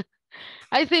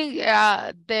 I think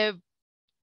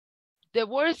the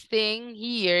worst thing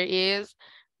here is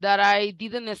that I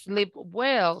didn't sleep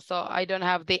well, so I don't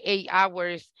have the 8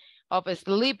 hours of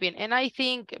sleeping. And I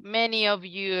think many of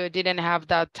you didn't have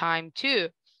that time too.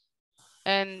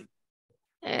 And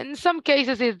in some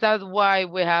cases, is that why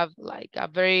we have like a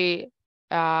very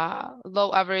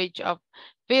low average of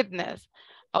fitness,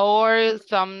 or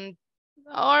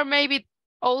maybe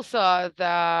also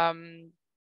the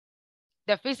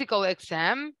physical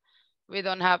exam. We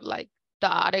don't have like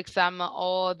that exam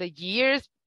all the years.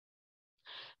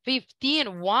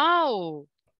 15. Wow.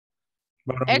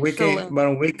 But on Excellent.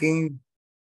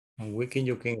 weekend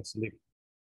you can sleep.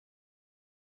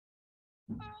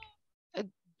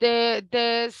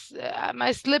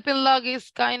 My sleeping log is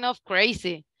kind of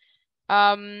crazy.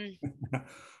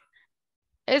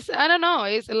 It's, I don't know,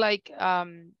 it's like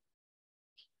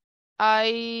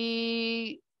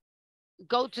I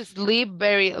go to sleep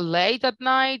very late at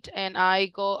night, and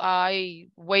I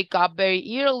wake up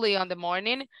very early on the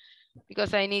morning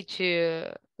because I need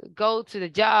to go to the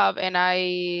job, and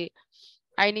I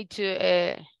need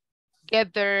to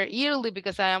get there early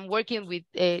because I am working with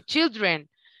children.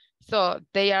 So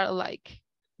they are like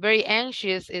very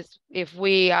anxious if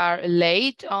we are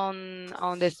late on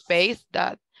the space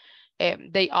that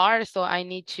they are. So I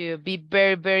need to be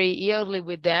very, very early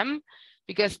with them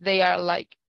because they are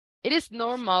like, it is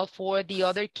normal for the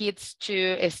other kids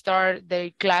to start their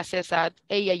classes at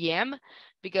 8 a.m.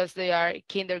 because they are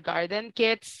kindergarten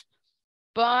kids.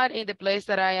 But in the place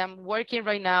that I am working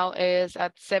right now is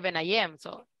at 7 a.m.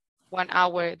 So 1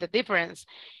 hour the difference.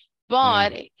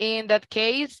 But in that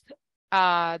case,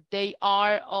 they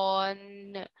are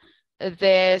on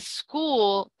the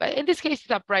school, but in this case,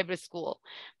 it's a private school,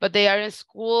 but they are in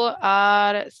school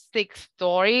at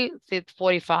 6:30,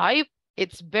 6:45.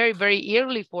 It's very, very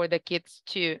early for the kids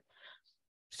too.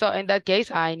 So in that case,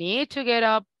 I need to get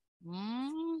up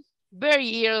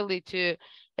very early to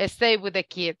stay with the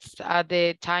kids at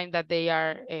the time that they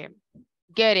are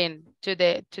getting to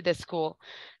the school.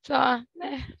 So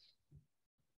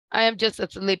I am just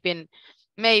sleeping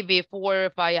maybe 4 or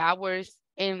 5 hours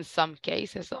in some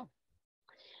cases. So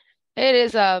it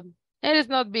is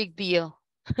not big deal,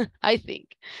 I think.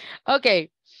 Okay,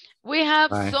 we have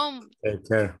Bye. Take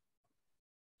care.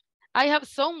 I have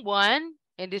someone,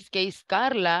 in this case,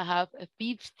 Carla, have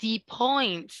 50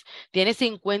 points. Tiene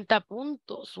 50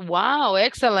 puntos. Wow,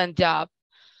 excellent job.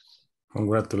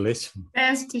 Congratulations.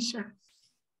 Yes, teacher.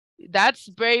 That's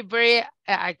very, very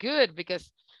good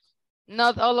because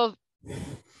not all of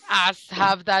us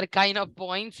have that kind of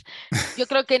points. Yo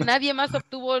creo que nadie más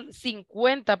obtuvo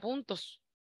 50 puntos.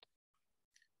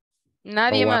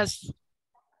 Nadie más.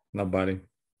 Nobody.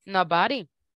 Nobody.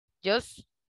 Just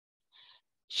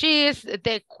she is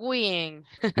the queen.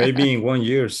 Maybe in 1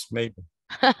 year, maybe.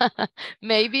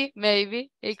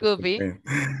 maybe it could be.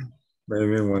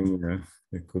 Maybe in 1 year.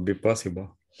 It could be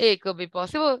possible. It could be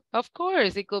possible. Of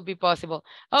course, it could be possible.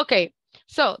 Okay,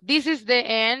 so this is the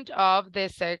end of the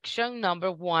section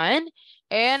number 1,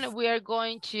 and we are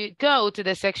going to go to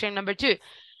the section number 2.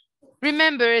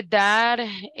 Remember that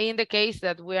in the case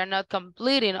that we are not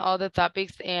completing all the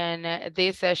topics in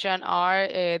this session or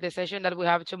the session that we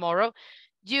have tomorrow,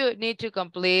 you need to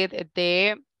complete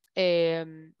the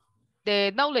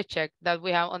knowledge check that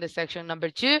we have on the section number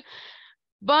 2.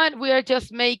 But we are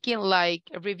just making like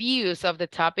reviews of the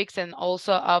topics and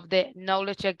also of the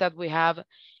knowledge check that we have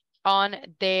on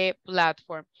the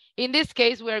platform. In this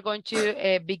case, we are going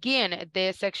to begin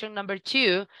the section number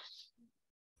 2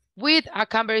 with a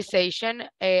conversation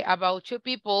about 2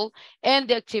 people and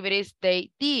the activities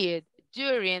they did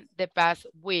during the past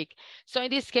week. So in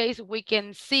this case, we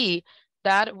can see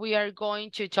that we are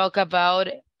going to talk about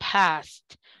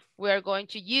past. We are going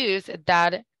to use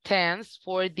that tense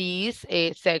for this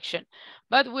section.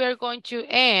 But we are going to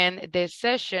end the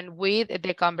session with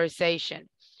the conversation.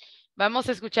 Vamos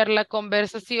a escuchar la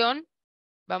conversación.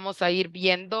 Vamos a ir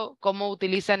viendo cómo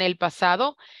utilizan el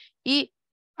pasado. Y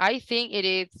I think it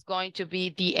is going to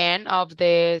be the end of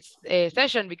the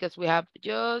session because we have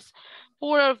just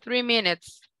 4 or 3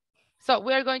 minutes. So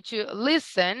we are going to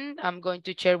listen. I'm going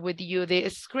to share with you the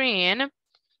screen.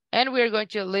 And we are going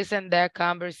to listen the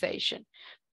conversation.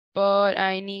 But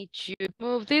I need to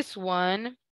move this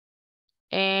one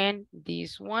and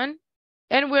this one.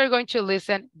 And we're going to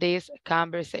listen this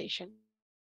conversation.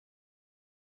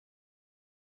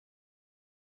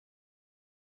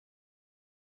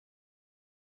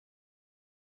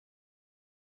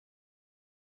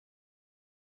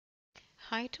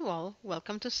 Hi to all,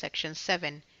 welcome to section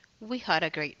 7. We had a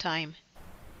great time.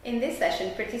 In this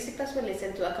session, participants will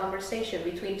listen to a conversation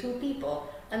between two people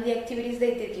and the activities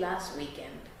they did last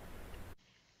weekend.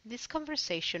 This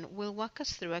conversation will walk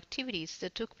us through activities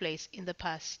that took place in the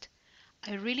past.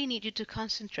 I really need you to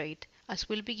concentrate as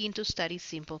we'll begin to study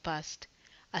simple past.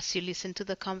 As you listen to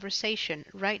the conversation,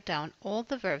 write down all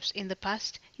the verbs in the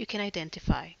past you can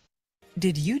identify.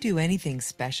 Did you do anything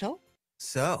special?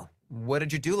 So, what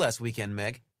did you do last weekend,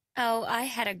 Meg? Oh, I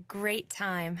had a great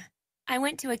time. I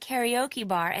went to a karaoke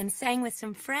bar and sang with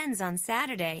some friends on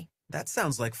Saturday. That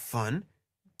sounds like fun.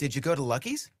 Did you go to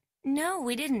Lucky's? No,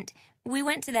 we didn't. We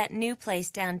went to that new place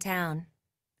downtown.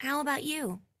 How about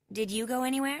you? Did you go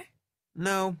anywhere?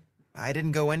 No, I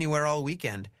didn't go anywhere all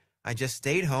weekend. I just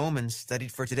stayed home and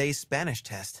studied for today's Spanish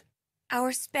test.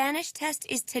 Our Spanish test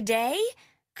is today?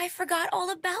 I forgot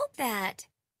all about that.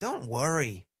 Don't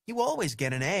worry. You always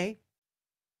get an A.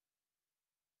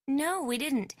 No, we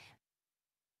didn't.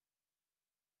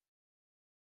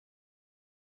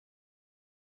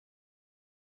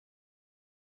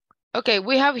 Okay,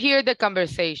 we have here the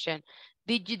conversation.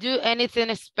 Did you do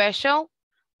anything special?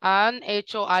 ¿Han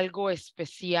hecho algo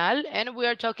especial? And we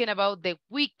are talking about the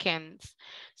weekends.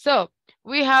 So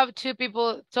we have two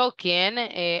people talking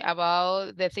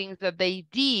about the things that they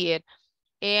did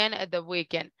in the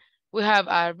weekend. We have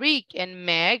Rick and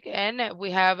Meg, and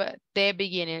we have the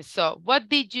beginning. So what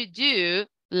did you do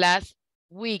last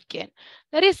weekend?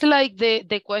 That is like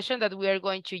the question that we are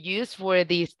going to use for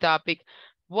this topic.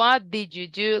 What did you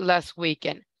do last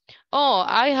weekend? Oh,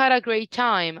 I had a great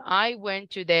time. I went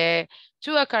to a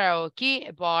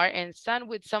karaoke bar and sang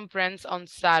with some friends on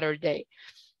Saturday.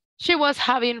 She was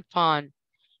having fun.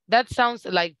 That sounds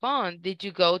like fun. Did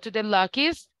you go to the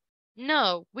Lucky's?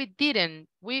 No, we didn't.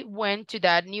 We went to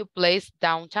that new place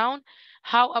downtown.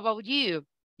 How about you?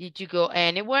 Did you go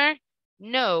anywhere?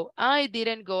 No, I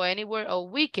didn't go anywhere all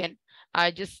weekend.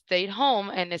 I just stayed home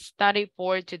and studied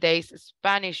for today's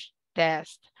Spanish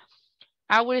test.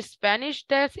 Our Spanish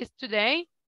test is today.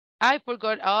 I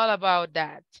forgot all about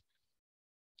that.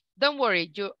 Don't worry,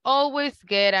 you always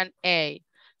get an A.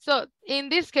 So in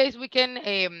this case, we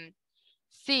can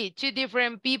see two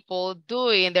different people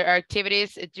doing their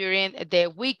activities during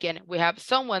the weekend. We have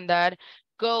someone that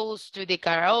goes to the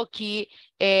karaoke,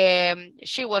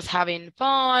 she was having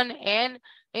fun, and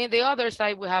in the other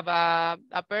side, we have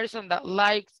a person that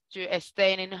likes to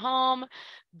stay in home,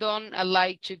 don't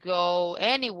like to go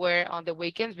anywhere on the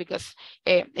weekends because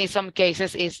in some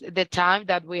cases it's the time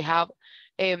that we have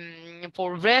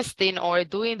for resting or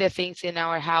doing the things in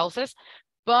our houses.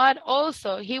 But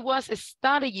also he was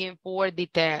studying for the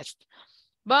test.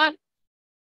 But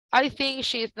I think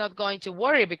she's not going to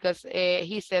worry because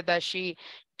he said that she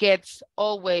gets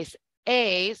always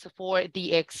A's for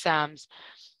the exams.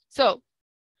 So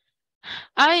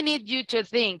I need you to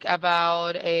think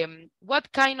about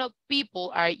what kind of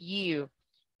people are you?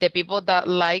 The people that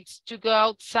likes to go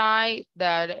outside,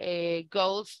 that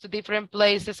goes to different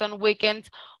places on weekends,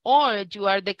 or you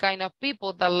are the kind of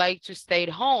people that like to stay at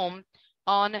home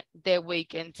on the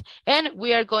weekends. And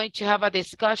we are going to have a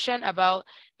discussion about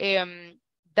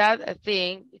that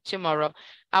thing tomorrow.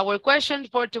 Our question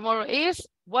for tomorrow is,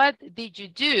 what did you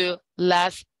do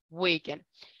last weekend?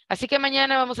 Así que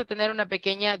mañana vamos a tener una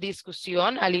pequeña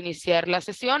discusión al iniciar la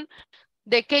sesión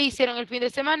de qué hicieron el fin de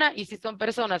semana y si son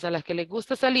personas a las que les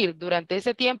gusta salir durante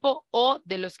ese tiempo o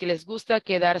de los que les gusta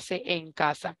quedarse en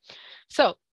casa.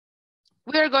 So,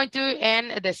 we are going to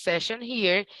end the session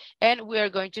here and we are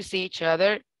going to see each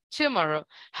other tomorrow.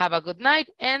 Have a good night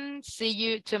and see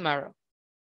you tomorrow.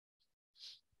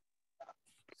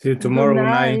 See you tomorrow. Good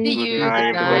night. See you.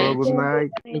 Good night. Good night.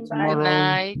 Good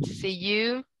night. See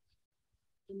you.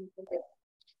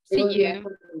 See you.